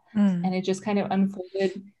that. And it just kind of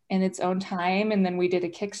unfolded in its own time. And then we did a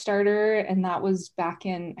Kickstarter, and that was back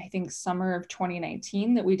in, I think, summer of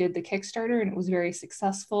 2019 that we did the Kickstarter, and it was very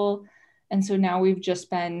successful. And so now we've just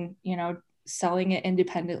been, selling it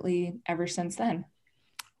independently ever since then.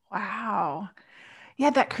 Wow.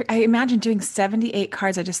 Yeah, I imagine doing 78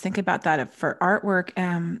 cards. I just think about that for artwork.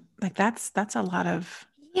 Like that's a lot of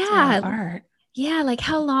art. Yeah, like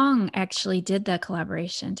how long actually did the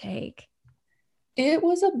collaboration take? It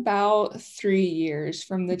was about 3 years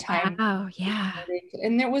from the time. Wow, yeah.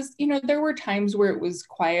 And there were times where it was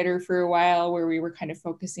quieter for a while, where we were kind of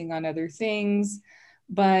focusing on other things.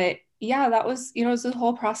 But yeah, that was, it was the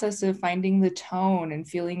whole process of finding the tone and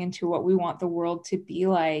feeling into what we want the world to be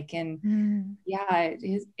like. And yeah,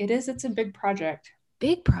 it's a big project.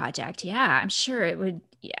 Big project. Yeah, I'm sure it would.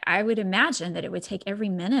 Yeah, I would imagine that it would take every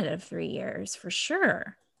minute of 3 years for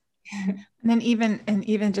sure. And then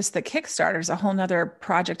even just the Kickstarter is a whole nother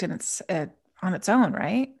project in its on its own,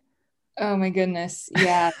 right? Oh my goodness.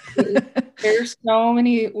 Yeah. There's so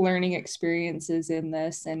many learning experiences in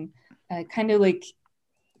this, and kind of like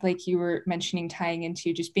you were mentioning, tying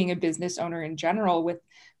into just being a business owner in general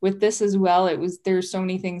with this as well. There's so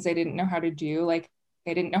many things I didn't know how to do. Like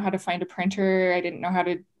I didn't know how to find a printer. I didn't know how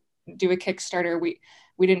to do a Kickstarter.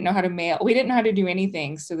 We didn't know how to mail. We didn't know how to do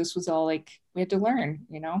anything. So this was all like we had to learn,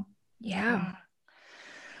 Yeah.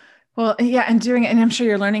 Well, yeah, and doing it, and I'm sure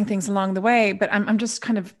you're learning things along the way, but I'm just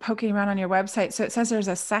kind of poking around on your website. So it says there's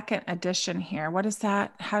a second edition here. What is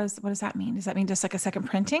that? What does that mean? Does that mean just like a second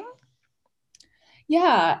printing?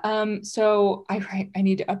 Yeah. So I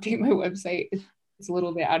need to update my website. It's a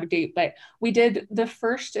little bit out of date, but we did the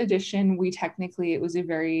first edition. It was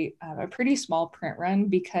a pretty small print run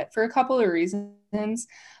because for a couple of reasons.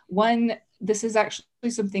 One, this is actually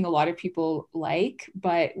something a lot of people like,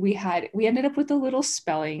 but we ended up with a little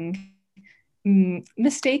spelling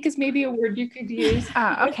mistake is maybe a word you could use.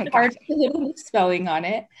 Okay, Hard a little spelling on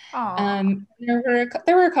it. There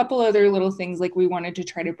were a couple other little things, like we wanted to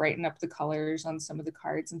try to brighten up the colors on some of the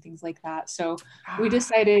cards and things like that. So we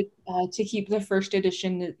decided to keep the first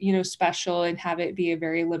edition, special and have it be a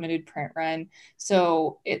very limited print run.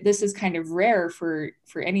 So this is kind of rare for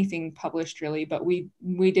anything published, really. But we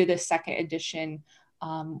did a second edition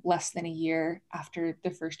less than a year after the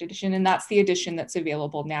first edition. And that's the edition that's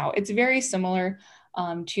available now. It's very similar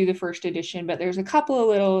to the first edition, but there's a couple of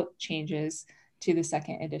little changes to the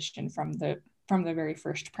second edition from the very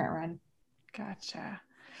first print run. Gotcha.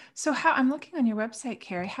 So I'm looking on your website,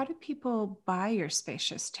 Carrie, how do people buy your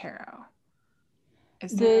Spacious Tarot?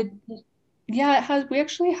 We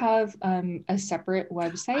actually have a separate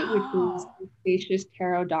website, which is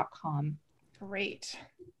spacioustarot.com. Great.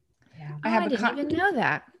 Yeah. I didn't even know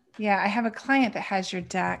that. Yeah, I have a client that has your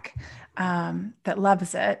deck that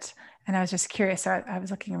loves it. And I was just curious. So I was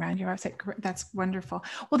looking around your website. That's wonderful.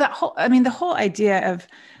 Well, the whole idea of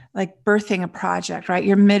like birthing a project, right?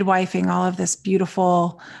 You're midwifing all of this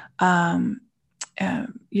beautiful,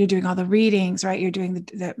 you're doing all the readings, right? You're doing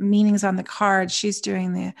the meanings on the cards. She's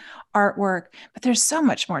doing the artwork, but there's so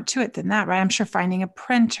much more to it than that, right? I'm sure finding a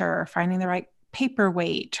printer, finding the right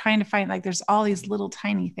paperweight, trying to find, like, there's all these little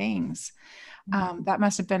tiny things. That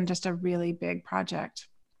must have been just a really big project.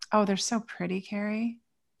 Oh, they're so pretty, Carrie.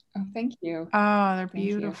 Oh, thank you. Oh, they're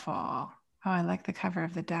beautiful. Oh, I like the cover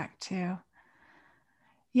of the deck too.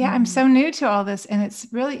 Yeah, I'm so new to all this, and it's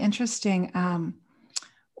really interesting.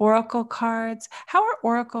 Oracle cards. How are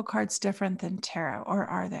oracle cards different than tarot, or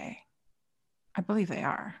are they? I believe they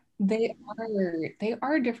are. They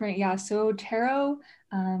are different. Yeah. So tarot,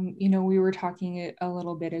 we were talking a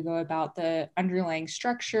little bit ago about the underlying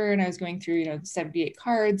structure, and I was going through, the 78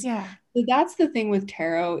 cards. Yeah. So that's the thing with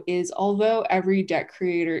tarot is, although every deck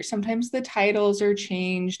creator, sometimes the titles are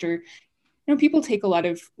changed, or, people take a lot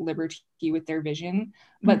of liberty with their vision,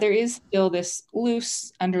 but there is still this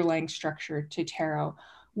loose underlying structure to tarot.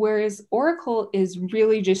 Whereas Oracle is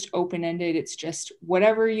really just open-ended. It's just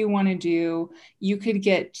whatever you want to do. You could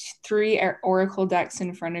get 3 Oracle decks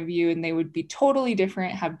in front of you and they would be totally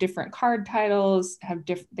different, have different card titles,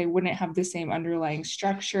 they wouldn't have the same underlying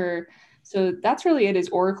structure. So that's really it. Is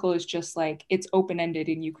Oracle is just like, it's open-ended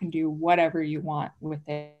and you can do whatever you want with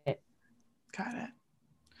it. Got it.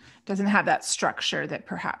 Doesn't have that structure that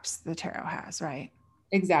perhaps the tarot has, right?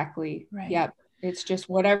 Exactly. Right. Yep. It's just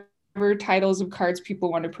whatever titles of cards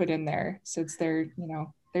people want to put in there. So it's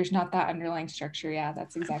there's not that underlying structure. Yeah,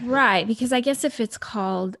 that's exactly right. Because I guess if it's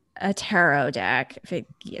called a tarot deck, if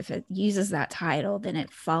it uses that title, then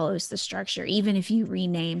it follows the structure. Even if you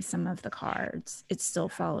rename some of the cards, it still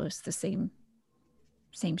follows the same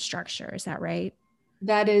structure. Is that right?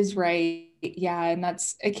 That is right. Yeah. And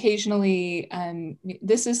that's occasionally,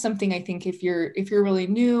 this is something I think if you're really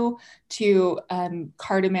new to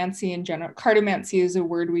cartomancy in general, cartomancy is a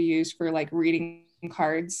word we use for like reading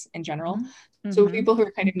cards in general. Mm-hmm. So people who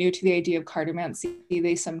are kind of new to the idea of cartomancy,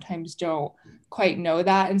 they sometimes don't quite know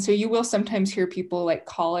that. And so you will sometimes hear people like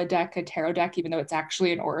call a deck a tarot deck, even though it's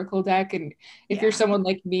actually an oracle deck. And if you're someone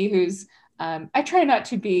like me who's I try not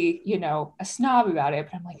to be, a snob about it,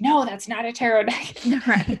 but I'm like, no, that's not a tarot deck.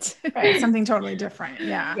 Right. Right. Something totally different.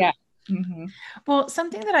 Yeah. Yeah. Mm-hmm. Well,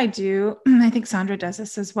 something that I do, I think Sandra does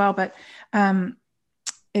this as well, but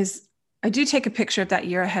is I do take a picture of that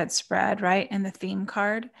year ahead spread, right? And the theme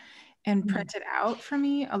card. and print it out for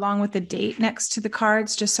me along with the date next to the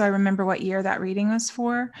cards, just so I remember what year that reading was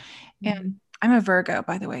for. And I'm a Virgo,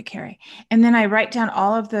 by the way, Carrie. And then I write down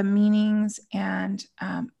all of the meanings and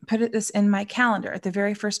put this in my calendar at the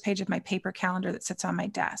very first page of my paper calendar that sits on my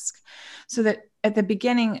desk, so that at the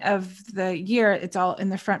beginning of the year, it's all in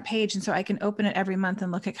the front page. And so I can open it every month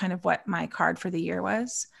and look at kind of what my card for the year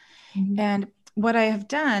was. And what I have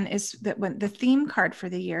done is that when the theme card for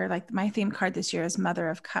the year, like my theme card this year is Mother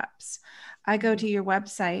of Cups, I go to your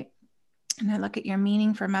website and I look at your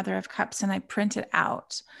meaning for Mother of Cups and I print it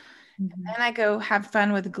out. And then I go have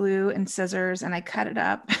fun with glue and scissors and I cut it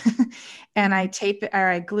up and I tape it, or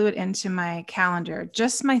I glue it into my calendar,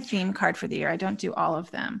 just my theme card for the year. I don't do all of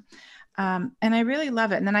them. And I really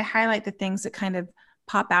love it. And then I highlight the things that kind of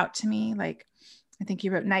pop out to me. Like, I think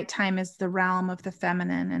you wrote nighttime is the realm of the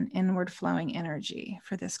feminine and inward flowing energy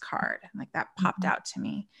for this card. Like that popped out to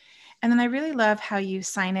me. And then I really love how you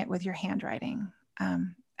sign it with your handwriting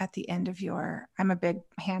at the end of your, I'm a big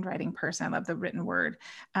handwriting person. I love the written word.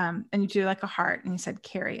 And you do like a heart and you said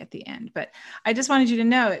Carrie at the end. But I just wanted you to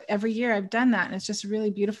know every year I've done that and it's just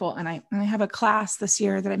really beautiful. And I have a class this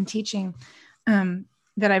year that I'm teaching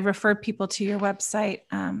that I've referred people to your website,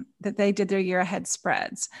 that they did their year ahead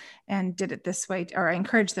spreads and did it this way, or I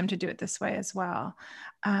encouraged them to do it this way as well.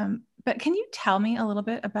 But can you tell me a little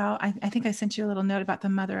bit about, I think I sent you a little note about the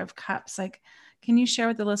Mother of Cups. Like, can you share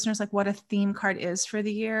with the listeners like what a theme card is for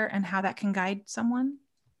the year and how that can guide someone?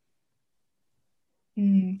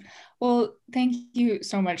 Well, thank you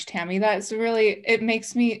so much, Tammy. That's really, it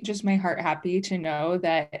makes me just my heart happy to know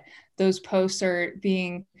that those posts are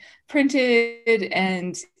being printed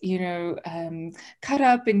and, cut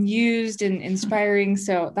up and used and inspiring.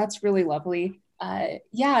 So that's really lovely.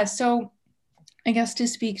 Yeah. So I guess to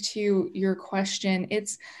speak to your question,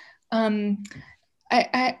 it's,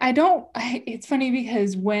 it's funny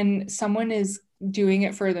because when someone is doing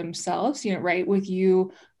it for themselves, right, with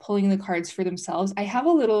you pulling the cards for themselves, I have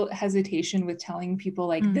a little hesitation with telling people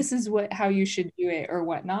like, this is how you should do it or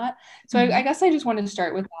whatnot. So I guess I just wanted to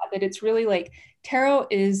start with that it's really like tarot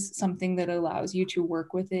is something that allows you to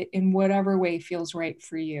work with it in whatever way feels right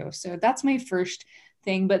for you. So that's my first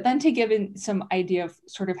thing. But then to give some idea of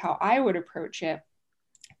sort of how I would approach it,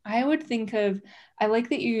 I would think of, I like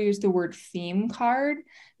that you use the word theme card,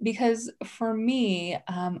 because for me,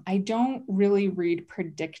 I don't really read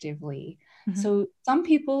predictively. So some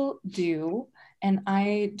people do, and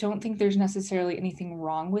I don't think there's necessarily anything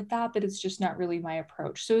wrong with that, but it's just not really my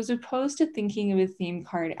approach. So as opposed to thinking of a theme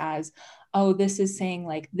card as, oh, this is saying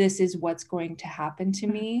like, this is what's going to happen to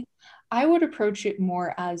me, I would approach it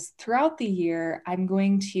more as throughout the year, I'm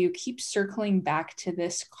going to keep circling back to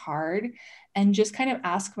this card and just kind of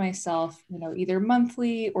ask myself, either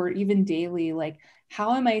monthly or even daily, like,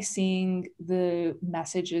 how am I seeing the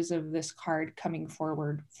messages of this card coming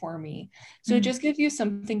forward for me? So it just gives you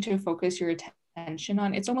something to focus your attention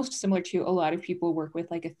on. It's almost similar to a lot of people work with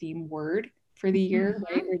like a theme word for the year,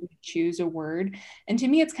 right? Or they choose a word. And to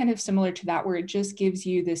me, it's kind of similar to that, where it just gives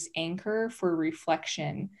you this anchor for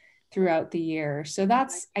reflection throughout the year. So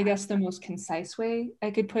that's, I guess, the most concise way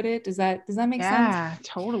I could put it. Does that make sense? Yeah,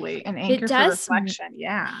 totally. An anchor for reflection.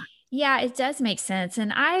 Yeah. Yeah, it does make sense.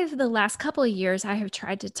 And the last couple of years, I have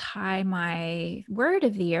tried to tie my word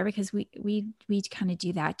of the year, because we kind of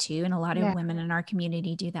do that too. And a lot of women in our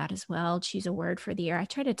community do that as well. Choose a word for the year. I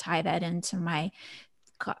try to tie that into my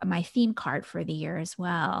theme card for the year as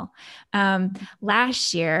well.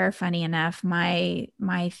 Last year, funny enough, my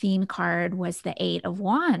theme card was the 8 of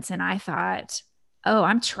Wands. And I thought, oh,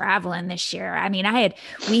 I'm traveling this year. I mean,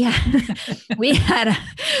 we had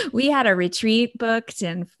a retreat booked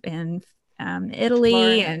in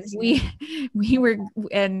Italy, and we were,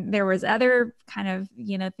 and there was other kind of,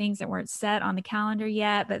 things that weren't set on the calendar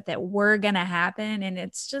yet, but that were going to happen. And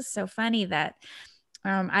it's just so funny that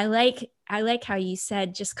I like how you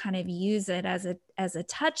said, just kind of use it as a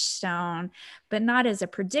touchstone, but not as a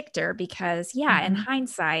predictor, because in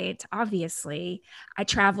hindsight, obviously I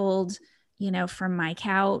traveled, from my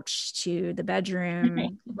couch to the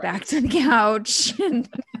bedroom, back to the couch.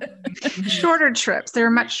 Shorter trips. They were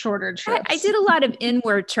much shorter trips. I did a lot of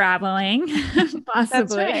inward traveling,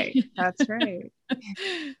 possibly. That's right.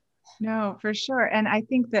 No, for sure. And I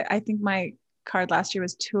think my card last year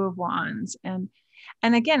was 2 of Wands. And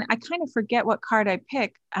again, I kind of forget what card I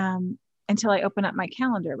pick until I open up my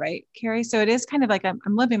calendar, right, Carrie? So it is kind of like I'm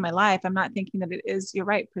living my life. I'm not thinking that it is, you're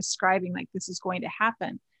right, prescribing like this is going to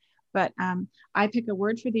happen. But I pick a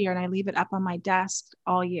word for the year and I leave it up on my desk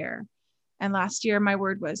all year. And last year, my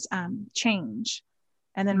word was change.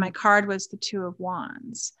 And then my card was the 2 of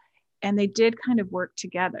Wands. And they did kind of work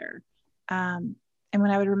together. And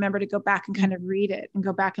when I would remember to go back and kind of read it and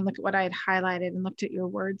go back and look at what I had highlighted and looked at your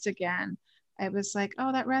words again, I was like,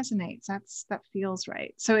 oh, that resonates. That feels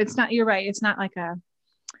right. So it's not, you're right. It's not like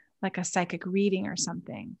a psychic reading or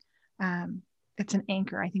something. It's an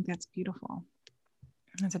anchor. I think that's beautiful.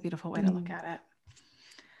 That's a beautiful way to look at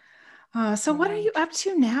it. So what are you up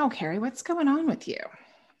to now, Carrie? What's going on with you?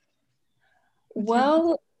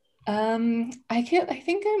 Well, I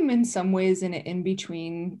think I'm in some ways in an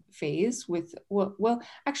in-between phase with, well,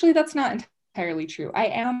 actually that's not entirely true. I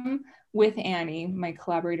am with Annie, my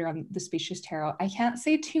collaborator on the Spacious Tarot. I can't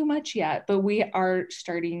say too much yet, but we are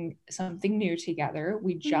starting something new together.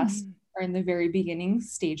 We just are in the very beginning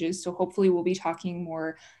stages. So hopefully we'll be talking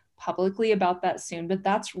more publicly about that soon, but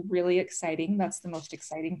that's really exciting. That's the most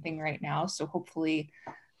exciting thing right now. So hopefully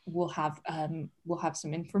we'll have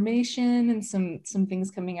some information and some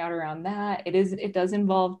things coming out around that. It does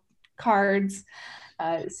involve cards.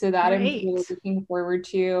 So that I'm really looking forward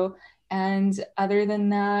to. And other than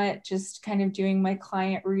that, just kind of doing my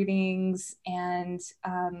client readings and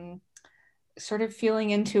sort of feeling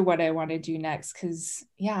into what I want to do next. Because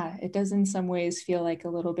yeah, it does in some ways feel like a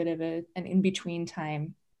little bit of an in-between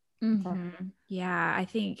time. Yeah,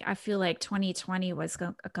 I feel like 2020 was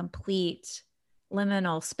a complete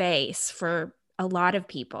liminal space for a lot of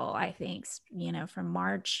people, I think, from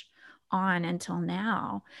March on until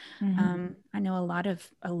now. I know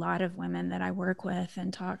a lot of women that I work with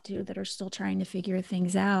and talk to that are still trying to figure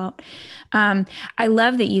things out. I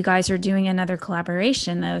love that you guys are doing another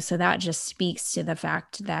collaboration though. So that just speaks to the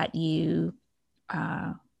fact that it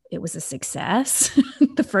was a success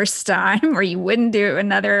the first time, or you wouldn't do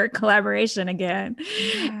another collaboration again.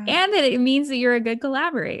 And that it means that you're a good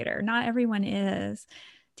collaborator. Not everyone is.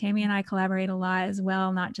 Tammy and I collaborate a lot as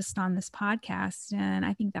well, not just on this podcast. And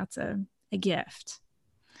I think that's a gift.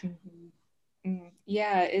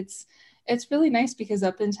 Yeah, it's really nice because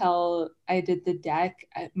up until I did the deck,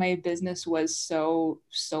 my business was so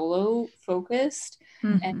solo focused.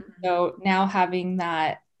 And so now having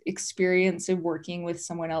that experience of working with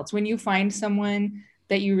someone else, when you find someone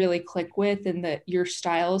that you really click with and that your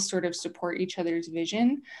styles sort of support each other's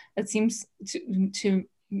vision, that seems to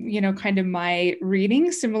kind of my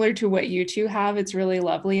reading similar to what you two have. It's really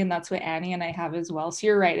lovely. And that's what Annie and I have as well. So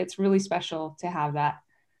you're right. It's really special to have that.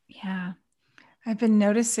 Yeah. I've been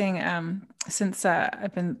noticing since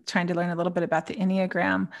I've been trying to learn a little bit about the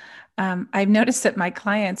Enneagram, I've noticed that my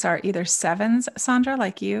clients are either 7s, Sandra,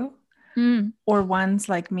 like you, or 1s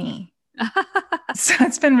like me. So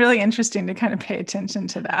it's been really interesting to kind of pay attention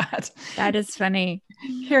to that. That is funny.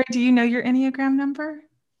 Carrie, do you know your Enneagram number?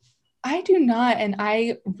 I do not. And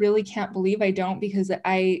I really can't believe I don't, because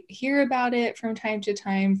I hear about it from time to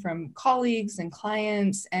time from colleagues and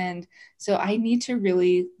clients. And so I need to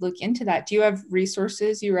really look into that. Do you have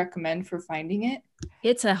resources you recommend for finding it?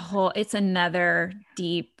 It's another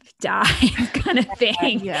deep dive kind of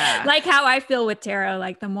thing. Yeah. Like how I feel with tarot,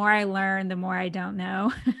 like the more I learn, the more I don't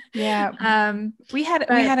know. Yeah. We had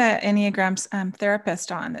an Enneagram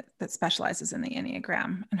therapist on that specializes in the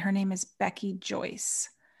Enneagram, and her name is Becky Joyce.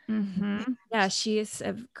 Yeah, she is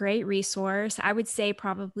a great resource. I would say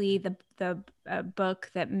probably the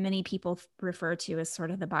book that many people refer to as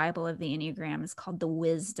sort of the Bible of the Enneagram is called The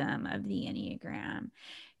Wisdom of the Enneagram.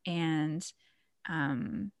 And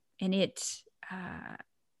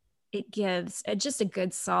it gives just a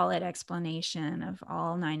good solid explanation of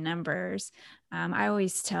all 9 numbers. I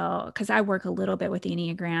always tell, because I work a little bit with the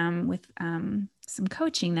Enneagram with some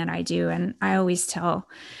coaching that I do, and I always tell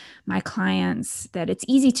my clients that it's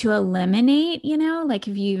easy to eliminate, like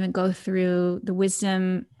if you even go through the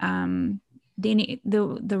wisdom, the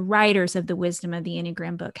writers of the Wisdom of the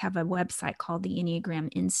Enneagram book have a website called the Enneagram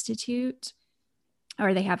Institute,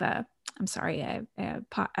 or they have a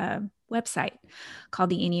website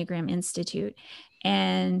called the Enneagram Institute.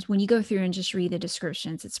 And when you go through and just read the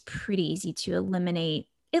descriptions, it's pretty easy to eliminate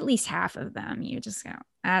at least half of them. You just go,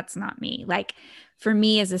 that's not me. Like for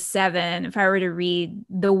me as a 7, if I were to read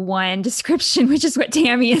the 1 description, which is what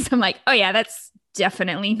Tammy is, I'm like, oh yeah, that's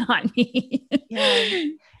definitely not me. Yeah.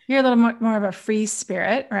 You're a little more of a free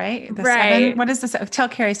spirit, right? The right. 7. What is this? Tell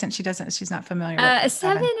Carrie, since she's not familiar with a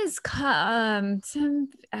 7 is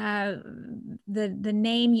the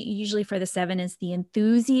name usually for the 7 is the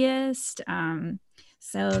enthusiast.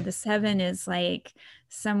 So the 7 is like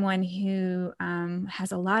someone who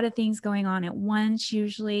has a lot of things going on at once,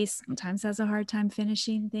 usually sometimes has a hard time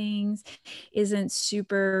finishing things, isn't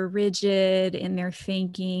super rigid in their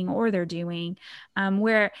thinking or their doing.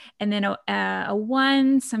 And then a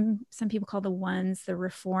 1, some people call the 1s the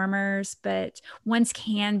reformers, but 1s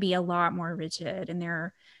can be a lot more rigid, and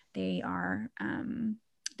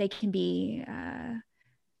they they can be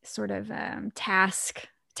sort of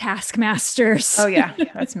taskmasters. Oh yeah,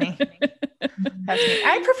 that's me. That's me.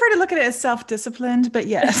 I prefer to look at it as self-disciplined, but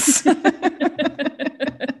yes.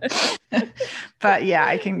 But yeah,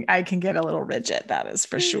 I can get a little rigid. That is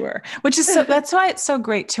for sure. Which is that's why it's so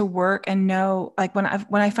great to work and know, like when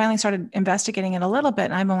I finally started investigating it a little bit,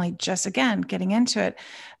 and I'm only just again getting into it,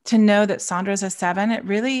 to know that Sandra's a 7, it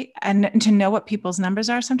really, and to know what people's numbers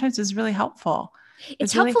are sometimes is really helpful.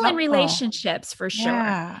 It's really helpful in relationships for sure.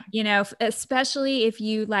 Yeah. Especially if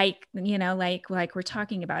you like we're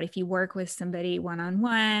talking about, if you work with somebody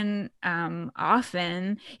one-on-one,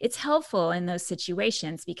 often it's helpful in those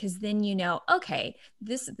situations, because then, okay,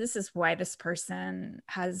 this is why this person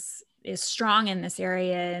is strong in this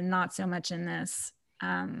area and not so much in this.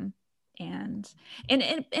 And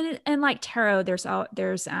like tarot, there's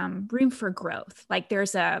room for growth. Like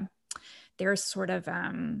there's sort of,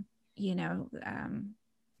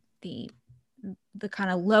 the kind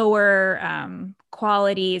of lower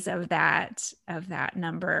qualities of that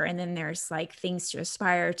number, and then there's like things to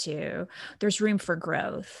aspire to. There's room for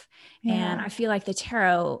growth. Yeah. And I feel like the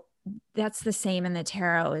tarot, that's the same in the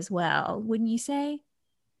tarot as well, wouldn't you say,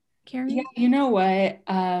 Carrie? Yeah, you know what?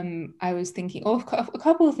 I was thinking, a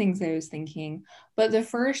couple of things I was thinking, but the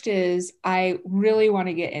first is I really want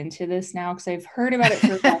to get into this now because I've heard about it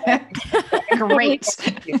for a while. Great.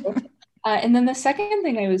 And then the second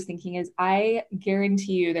thing I was thinking is, I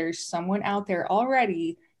guarantee you there's someone out there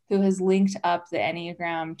already who has linked up the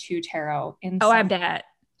Enneagram to tarot. I bet.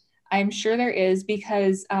 I'm sure there is,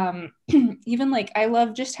 because even like, I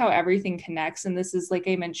love just how everything connects. And this is, like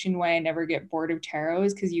I mentioned, why I never get bored of tarot,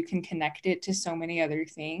 is because you can connect it to so many other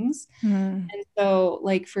things. And so,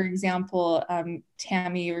 like, for example,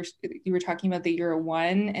 Tammy, you were talking about that you're a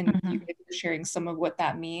 1, and you guys were sharing some of what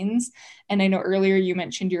that means. And I know earlier you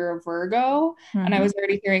mentioned you're a Virgo, and I was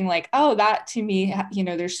already hearing like, oh, that to me,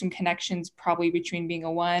 there's some connections probably between being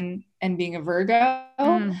a 1 and being a Virgo.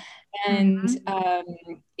 And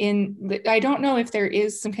I don't know if there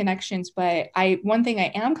is some connections, but one thing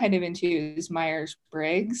I am kind of into is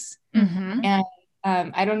Myers-Briggs. And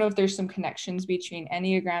I don't know if there's some connections between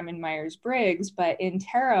Enneagram and Myers-Briggs, but in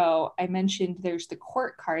tarot, I mentioned there's the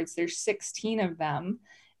court cards. There's 16 of them,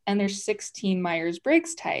 and there's 16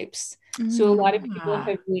 Myers-Briggs types. So a lot of people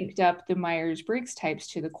have linked up the Myers-Briggs types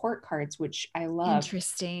to the court cards, which I love.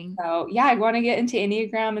 Interesting. So yeah, I want to get into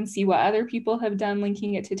Enneagram and see what other people have done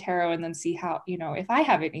linking it to tarot, and then see how, if I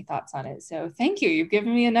have any thoughts on it. So thank you. You've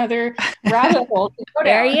given me another rabbit hole to go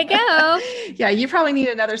down. There you go. Yeah, you probably need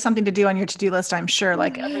another something to do on your to-do list, I'm sure,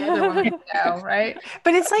 like every other one you know, right?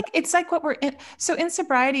 But it's like what we're in. So in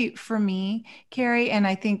sobriety for me, Carrie, and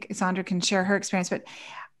I think Sandra can share her experience, but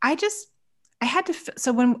I had to,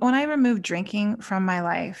 so when I removed drinking from my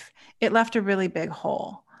life, it left a really big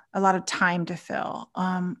hole, a lot of time to fill.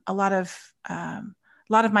 A lot of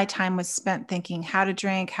my time was spent thinking how to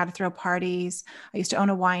drink, how to throw parties. I used to own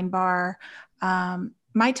a wine bar.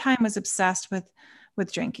 My time was obsessed with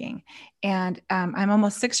drinking, and I'm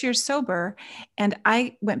almost 6 years sober, and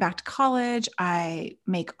I went back to college. I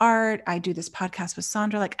make art. I do this podcast with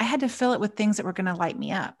Sandra. Like, I had to fill it with things that were going to light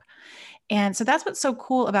me up. And so that's what's so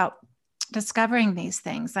cool about discovering these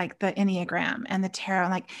things, like the Enneagram and the tarot,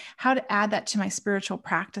 and like how to add that to my spiritual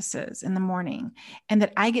practices in the morning, and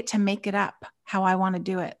that I get to make it up how I want to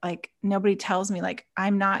do it. Like, nobody tells me, like,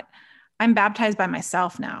 I'm baptized by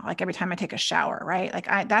myself now. Like, every time I take a shower, right? Like,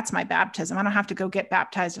 that's my baptism. I don't have to go get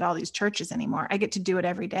baptized at all these churches anymore. I get to do it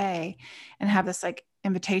every day and have this like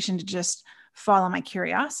invitation to just follow my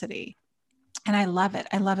curiosity. And I love it.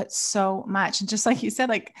 I love it so much. And just like you said,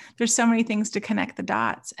 like, there's so many things to connect the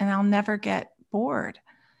dots, and I'll never get bored.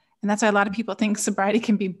 And that's why a lot of people think sobriety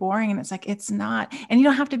can be boring. And it's like, it's not. And you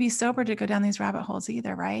don't have to be sober to go down these rabbit holes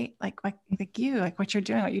either, right? Like what you're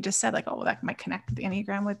doing, what you just said, like, oh, well, that might connect the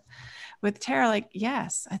Enneagram with tarot. Like,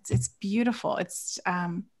 yes, it's beautiful. It's,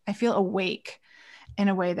 I feel awake in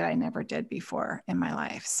a way that I never did before in my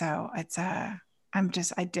life. So it's, I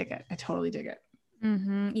dig it. I totally dig it.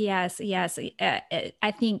 Yes.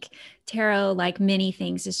 I think tarot, like many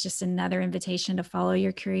things, is just another invitation to follow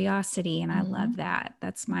your curiosity. And I love that.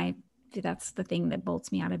 That's the thing that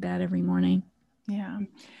bolts me out of bed every morning. Yeah.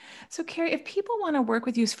 So Carrie, if people want to work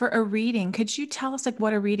with you for a reading, could you tell us like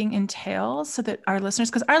what a reading entails, so that our listeners,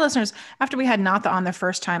 because our listeners, after we had Natha on the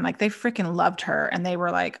first time, like, they freaking loved her and they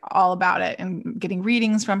were like all about it and getting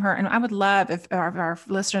readings from her. And I would love, if our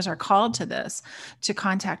listeners are called to this, to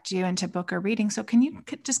contact you and to book a reading. So can you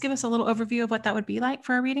just give us a little overview of what that would be like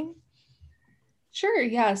for a reading? Sure.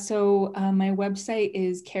 Yeah. So my website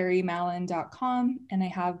is carriemallon.com, and I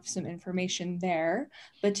have some information there.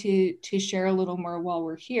 But to share a little more while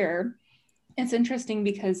we're here, it's interesting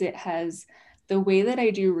because it has the way that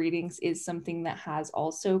I do readings is something that has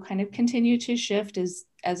also kind of continued to shift as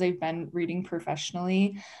I've been reading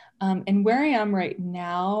professionally. And where I am right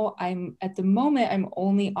now, I'm at the moment, I'm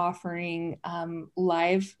only offering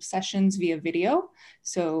live sessions via video,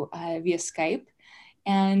 so via Skype.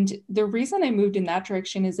 And the reason I moved in that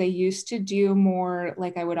direction is I used to do more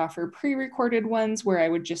like I would offer pre-recorded ones where I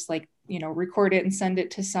would just like, record it and send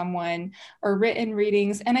it to someone, or written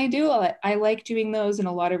readings. And I like doing those, and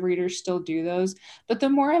a lot of readers still do those. But the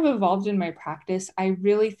more I've evolved in my practice, I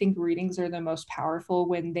really think readings are the most powerful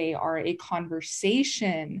when they are a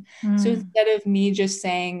conversation. So instead of me just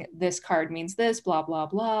saying this card means this, blah, blah,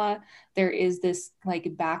 blah, there is this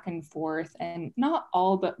like back and forth. And not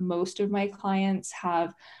all, but most of my clients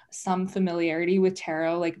have some familiarity with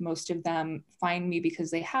tarot. Like most of them find me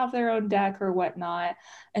because they have their own deck or whatnot.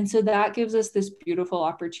 And so that gives us this beautiful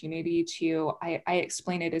opportunity to, I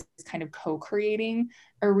explain it as kind of co-creating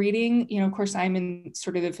a reading. Of course, I'm in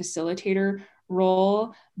sort of the facilitator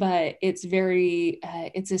role, but it's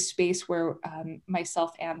it's a space where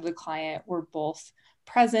myself and the client were both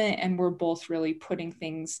present, and we're both really putting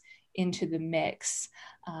things into the mix.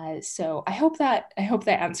 So I hope that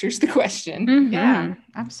answers the question. Mm-hmm. Yeah,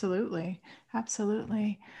 absolutely.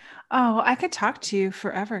 Absolutely. Oh, I could talk to you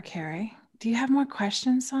forever, Carrie. Do you have more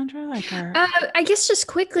questions, Sandra? I guess just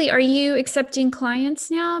quickly, are you accepting clients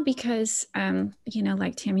now? Because,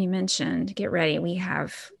 like Tammy mentioned, get ready. We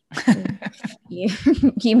have, you,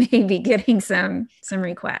 you may be getting some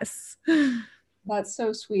requests. That's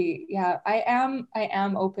so sweet. Yeah, I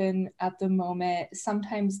am open at the moment.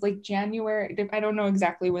 Sometimes like January, I don't know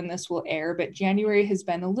exactly when this will air, but January has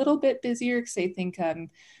been a little bit busier because I think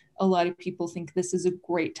a lot of people think this is a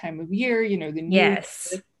great time of year, the new Yes.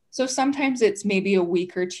 year. So sometimes it's maybe a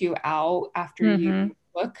week or two out after you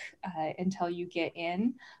book until you get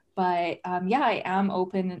in. But yeah, I am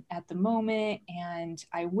open at the moment, and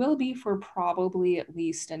I will be for probably at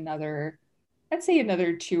least I'd say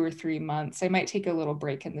another 2 or 3 months. I might take a little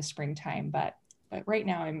break in the springtime, but right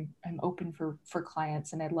now I'm open for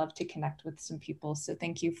clients, and I'd love to connect with some people. So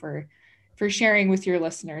thank you for sharing with your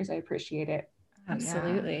listeners. I appreciate it.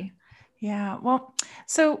 Absolutely. Yeah. Well,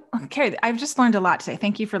 so Carrie, I've just learned a lot today.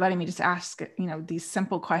 Thank you for letting me just ask, these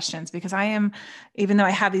simple questions, because even though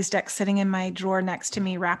I have these decks sitting in my drawer next to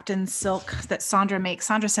me, wrapped in silk that Sandra makes.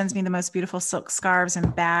 Sandra sends me the most beautiful silk scarves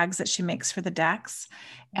and bags that she makes for the decks.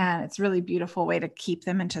 And it's a really beautiful way to keep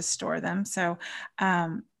them and to store them. So,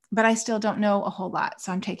 but I still don't know a whole lot.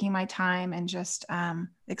 So I'm taking my time and just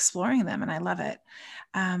exploring them, and I love it.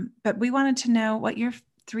 But we wanted to know what your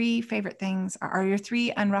 3 favorite things are, your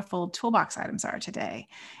 3 unruffled toolbox items are today.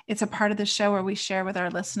 It's a part of the show where we share with our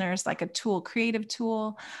listeners like a creative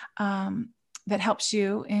tool that helps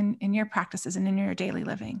you in your practices and in your daily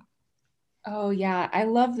living. Oh yeah, I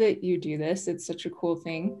love that you do this. It's such a cool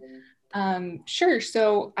thing. Sure.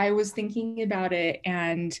 So I was thinking about it,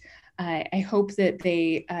 and I hope that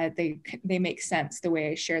they make sense the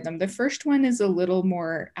way I share them. The first one is a little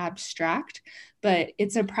more abstract, but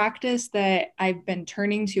it's a practice that I've been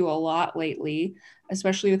turning to a lot lately,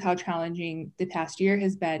 especially with how challenging the past year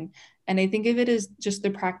has been. And I think of it as just the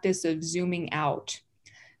practice of zooming out.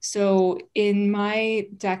 So in my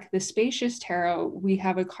deck, the Spacious Tarot, we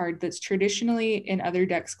have a card that's traditionally in other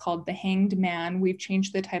decks called the Hanged Man. We've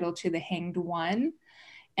changed the title to the Hanged One.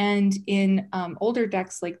 And in older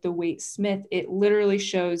decks like the Waite Smith, it literally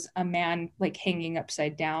shows a man like hanging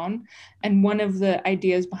upside down. And one of the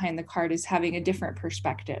ideas behind the card is having a different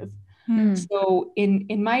perspective. So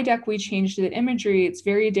in my deck, we changed the imagery. It's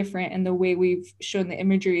very different. And the way we've shown the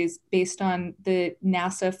imagery is based on the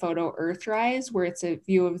NASA photo Earthrise, where it's a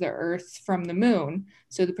view of the Earth from the moon.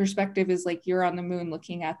 So the perspective is like you're on the moon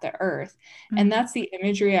looking at the Earth. And that's the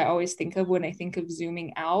imagery I always think of when I think of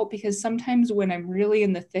zooming out, because sometimes when I'm really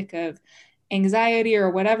in the thick of anxiety or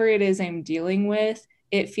whatever it is I'm dealing with,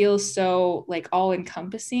 it feels so like all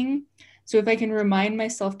encompassing. So if I can remind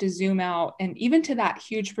myself to zoom out, and even to that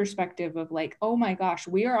huge perspective of like, oh my gosh,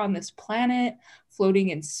 we are on this planet floating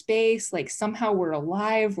in space, like somehow we're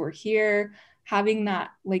alive, we're here. Having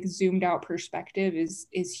that like zoomed out perspective is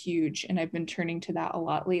huge. And I've been turning to that a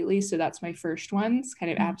lot lately. So that's my first one. It's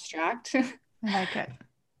kind of abstract. I like it.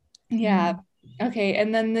 Yeah. Okay.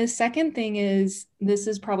 And then the second thing is, this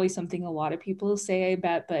is probably something a lot of people say, I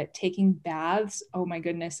bet, but taking baths, oh my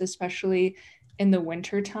goodness, especially in the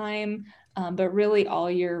winter time, but really all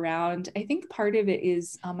year round. I think part of it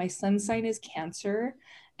is my sun sign is Cancer.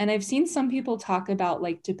 And I've seen some people talk about,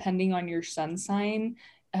 like, depending on your sun sign,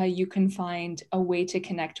 you can find a way to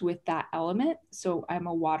connect with that element. So I'm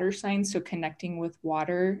a water sign, so connecting with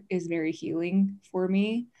water is very healing for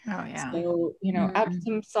me. Oh yeah. So,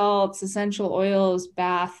 Epsom salts, essential oils,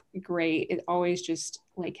 bath, great. It always just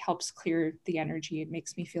like helps clear the energy. It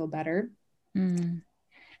makes me feel better. Mm.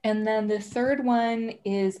 And then the third one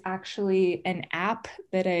is actually an app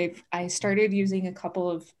that I started using a couple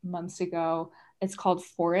of months ago. It's called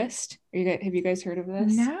Forest. Have you guys heard of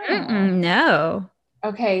this? No. No.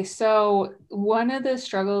 Okay, so one of the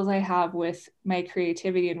struggles I have with my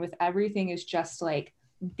creativity and with everything is just like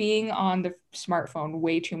being on the smartphone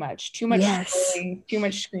way too much Yes. scrolling, too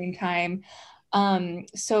much screen time.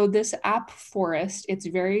 So this app Forest, it's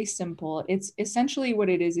very simple. It's essentially what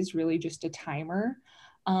it is really just a timer.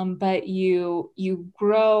 But you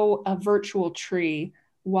grow a virtual tree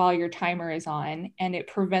while your timer is on, and it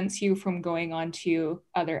prevents you from going on to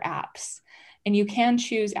other apps. And you can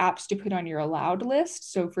choose apps to put on your allowed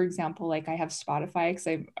list. So for example, like I have Spotify because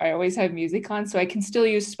I always have music on. So I can still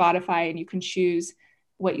use Spotify, and you can choose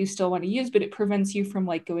what you still want to use, but it prevents you from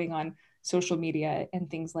like going on social media and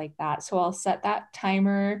things like that. So I'll set that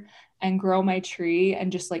timer and grow my tree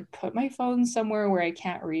and just like put my phone somewhere where I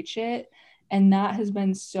can't reach it. And that has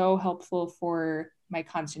been so helpful for my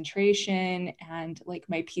concentration and like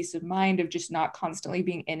my peace of mind of just not constantly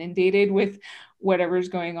being inundated with whatever's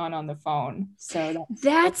going on the phone. So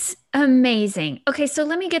that's amazing. Okay, so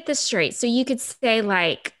let me get this straight. So you could say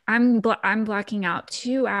like I'm blocking out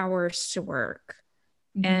 2 hours to work,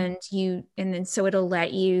 and then so it'll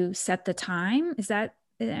let you set the time.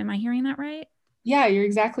 Am I hearing that right? Yeah, you're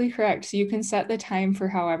exactly correct. So you can set the time for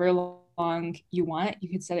however long you want. You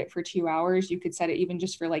could set it for 2 hours. You could set it even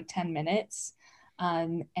just for like 10 minutes.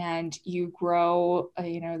 And you grow,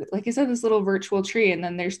 like I said, this little virtual tree. And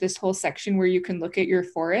then there's this whole section where you can look at your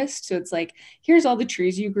forest. So it's like, here's all the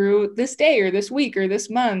trees you grew this day or this week or this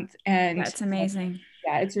month. And that's amazing.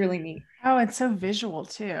 Yeah, it's really neat. Oh, it's so visual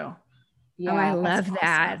too. Yeah, oh, I love awesome.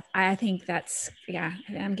 that. I think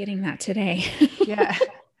I'm getting that today. Yeah.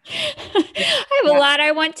 I have a lot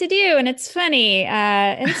I want to do, and it's funny.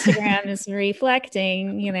 Instagram is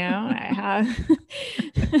reflecting, how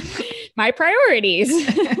my priorities.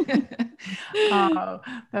 Oh,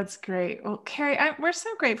 that's great. Well, Carrie, we're so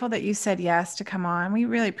grateful that you said yes to come on. We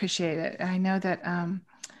really appreciate it. I know that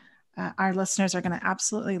our listeners are going to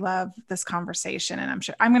absolutely love this conversation. And I'm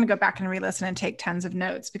sure I'm going to go back and re-listen and take tons of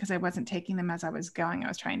notes because I wasn't taking them as I was going. I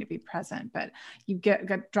was trying to be present, but you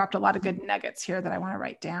dropped a lot of good nuggets here that I want to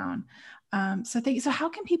write down. So thank you. So how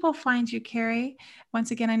can people find you, Carrie? Once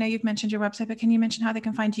again, I know you've mentioned your website, but can you mention how they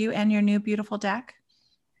can find you and your new beautiful deck?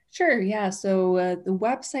 Sure. Yeah. So the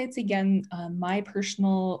websites, again, my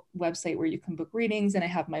personal website where you can book readings and I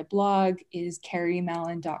have my blog is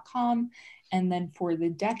carriemallon.com. And then for the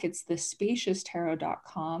deck, it's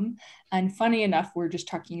thespacioustarot.com. And funny enough, we're just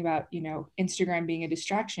talking about, Instagram being a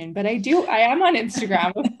distraction, but I am on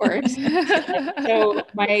Instagram, of course. So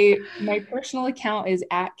my personal account is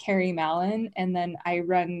at Carrie Mallon. And then I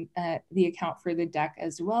run the account for the deck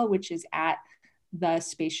as well, which is at The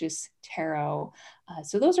Spacious Tarot.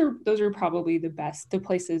 So those are probably the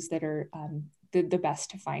places that are the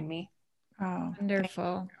best to find me. Oh,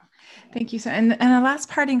 wonderful. Thank you. So, and a last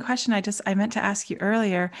parting question I meant to ask you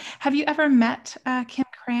earlier. Have you ever met Kim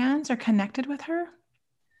Kranz or connected with her?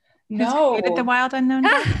 No. Who's created the Wild Unknown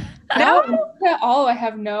Deck? No, not at all. I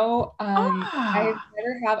have no, I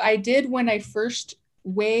never have. I did when I first,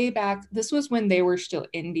 way back, this was when they were still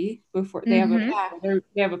indie before they have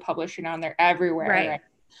a publisher now and they're everywhere. Right?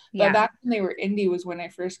 But back when they were indie was when I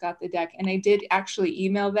first got the deck. And I did actually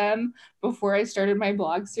email them before I started my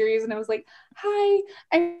blog series. And I was like, hi,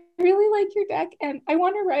 I really like your deck and I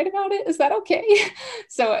want to write about it. Is that okay?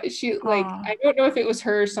 So she I don't know if it was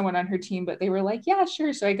her or someone on her team, but they were like, yeah,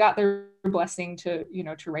 sure. So I got their blessing to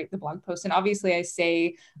write the blog post. And obviously I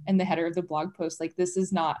say in the header of the blog post, like,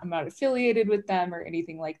 I'm not affiliated with them or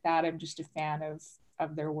anything like that. I'm just a fan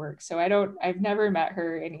of their work. So I've never met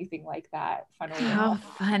her or anything like that. How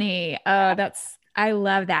funny. Oh, I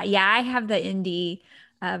love that. Yeah. I have the indie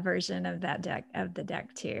version of that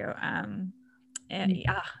deck, too.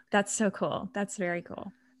 That's so cool. That's very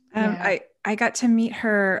cool. I got to meet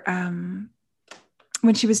her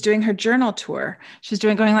when she was doing her journal tour. She was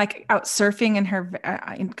going like out surfing in her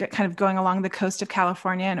kind of going along the coast of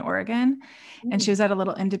California and Oregon. And she was at a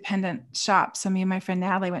little independent shop. So me and my friend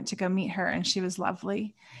Natalie went to go meet her and she was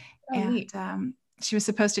lovely. And she was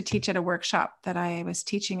supposed to teach at a workshop that I was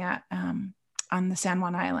teaching at on the San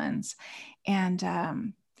Juan Islands.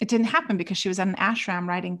 And it didn't happen because she was at an ashram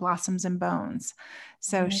writing Blossoms and Bones.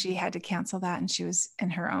 So she had to cancel that, and she was in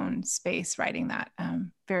her own space writing that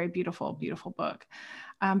very beautiful, beautiful book.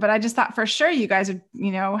 But I just thought for sure you guys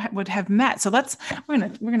would have met. So we're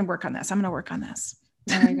gonna work on this. I'm gonna work on this.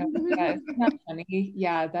 Oh my God, yeah, isn't that funny?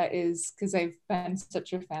 Yeah, that is, because I've been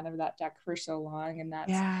such a fan of that deck for so long, and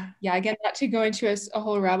that's again, not to go into a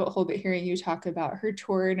whole rabbit hole, but hearing you talk about her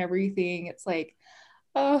tour and everything, it's like,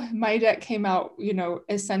 oh, my deck came out,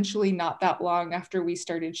 essentially not that long after we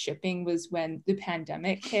started shipping was when the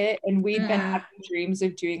pandemic hit, and we'd been having dreams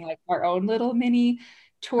of doing like our own little mini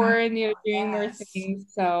tour and doing more things.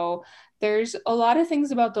 So there's a lot of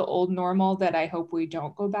things about the old normal that I hope we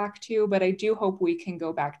don't go back to, but I do hope we can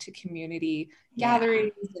go back to community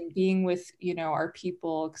gatherings and being with, our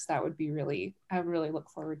people, because that would be I really look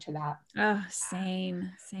forward to that. Oh, same.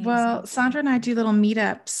 Well, Sandra and I do little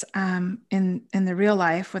meetups in the real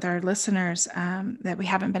life with our listeners that we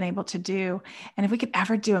haven't been able to do. And if we could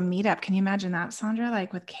ever do a meetup, can you imagine that, Sandra?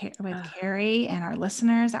 Like with Carrie and our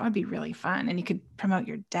listeners, that would be really fun. And you could promote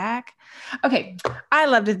your deck. Okay, I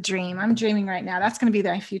love to dream. I'm dreaming right now. That's going to be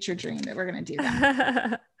my future dream, that we're going to do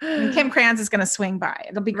that. And Kim Kranz is going to swing by.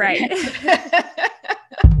 It'll be great. Right.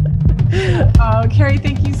 Oh, Carrie,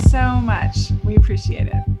 thank you so much. We appreciate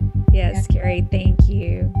it. Yes, Carrie, thank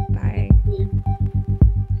you. Bye.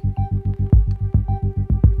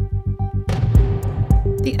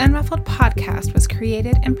 The Unruffled podcast was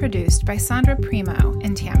created and produced by Sandra Primo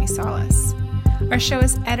and Tammy Salas. Our show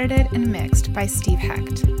is edited and mixed by Steve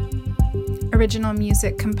Hecht. Original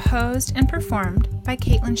music composed and performed by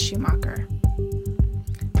Caitlin Schumacher.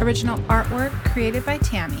 Original artwork created by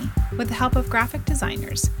Tammy with the help of graphic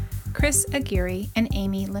designers Chris Aguirre and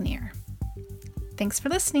Amy Lanier. Thanks for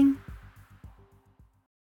listening.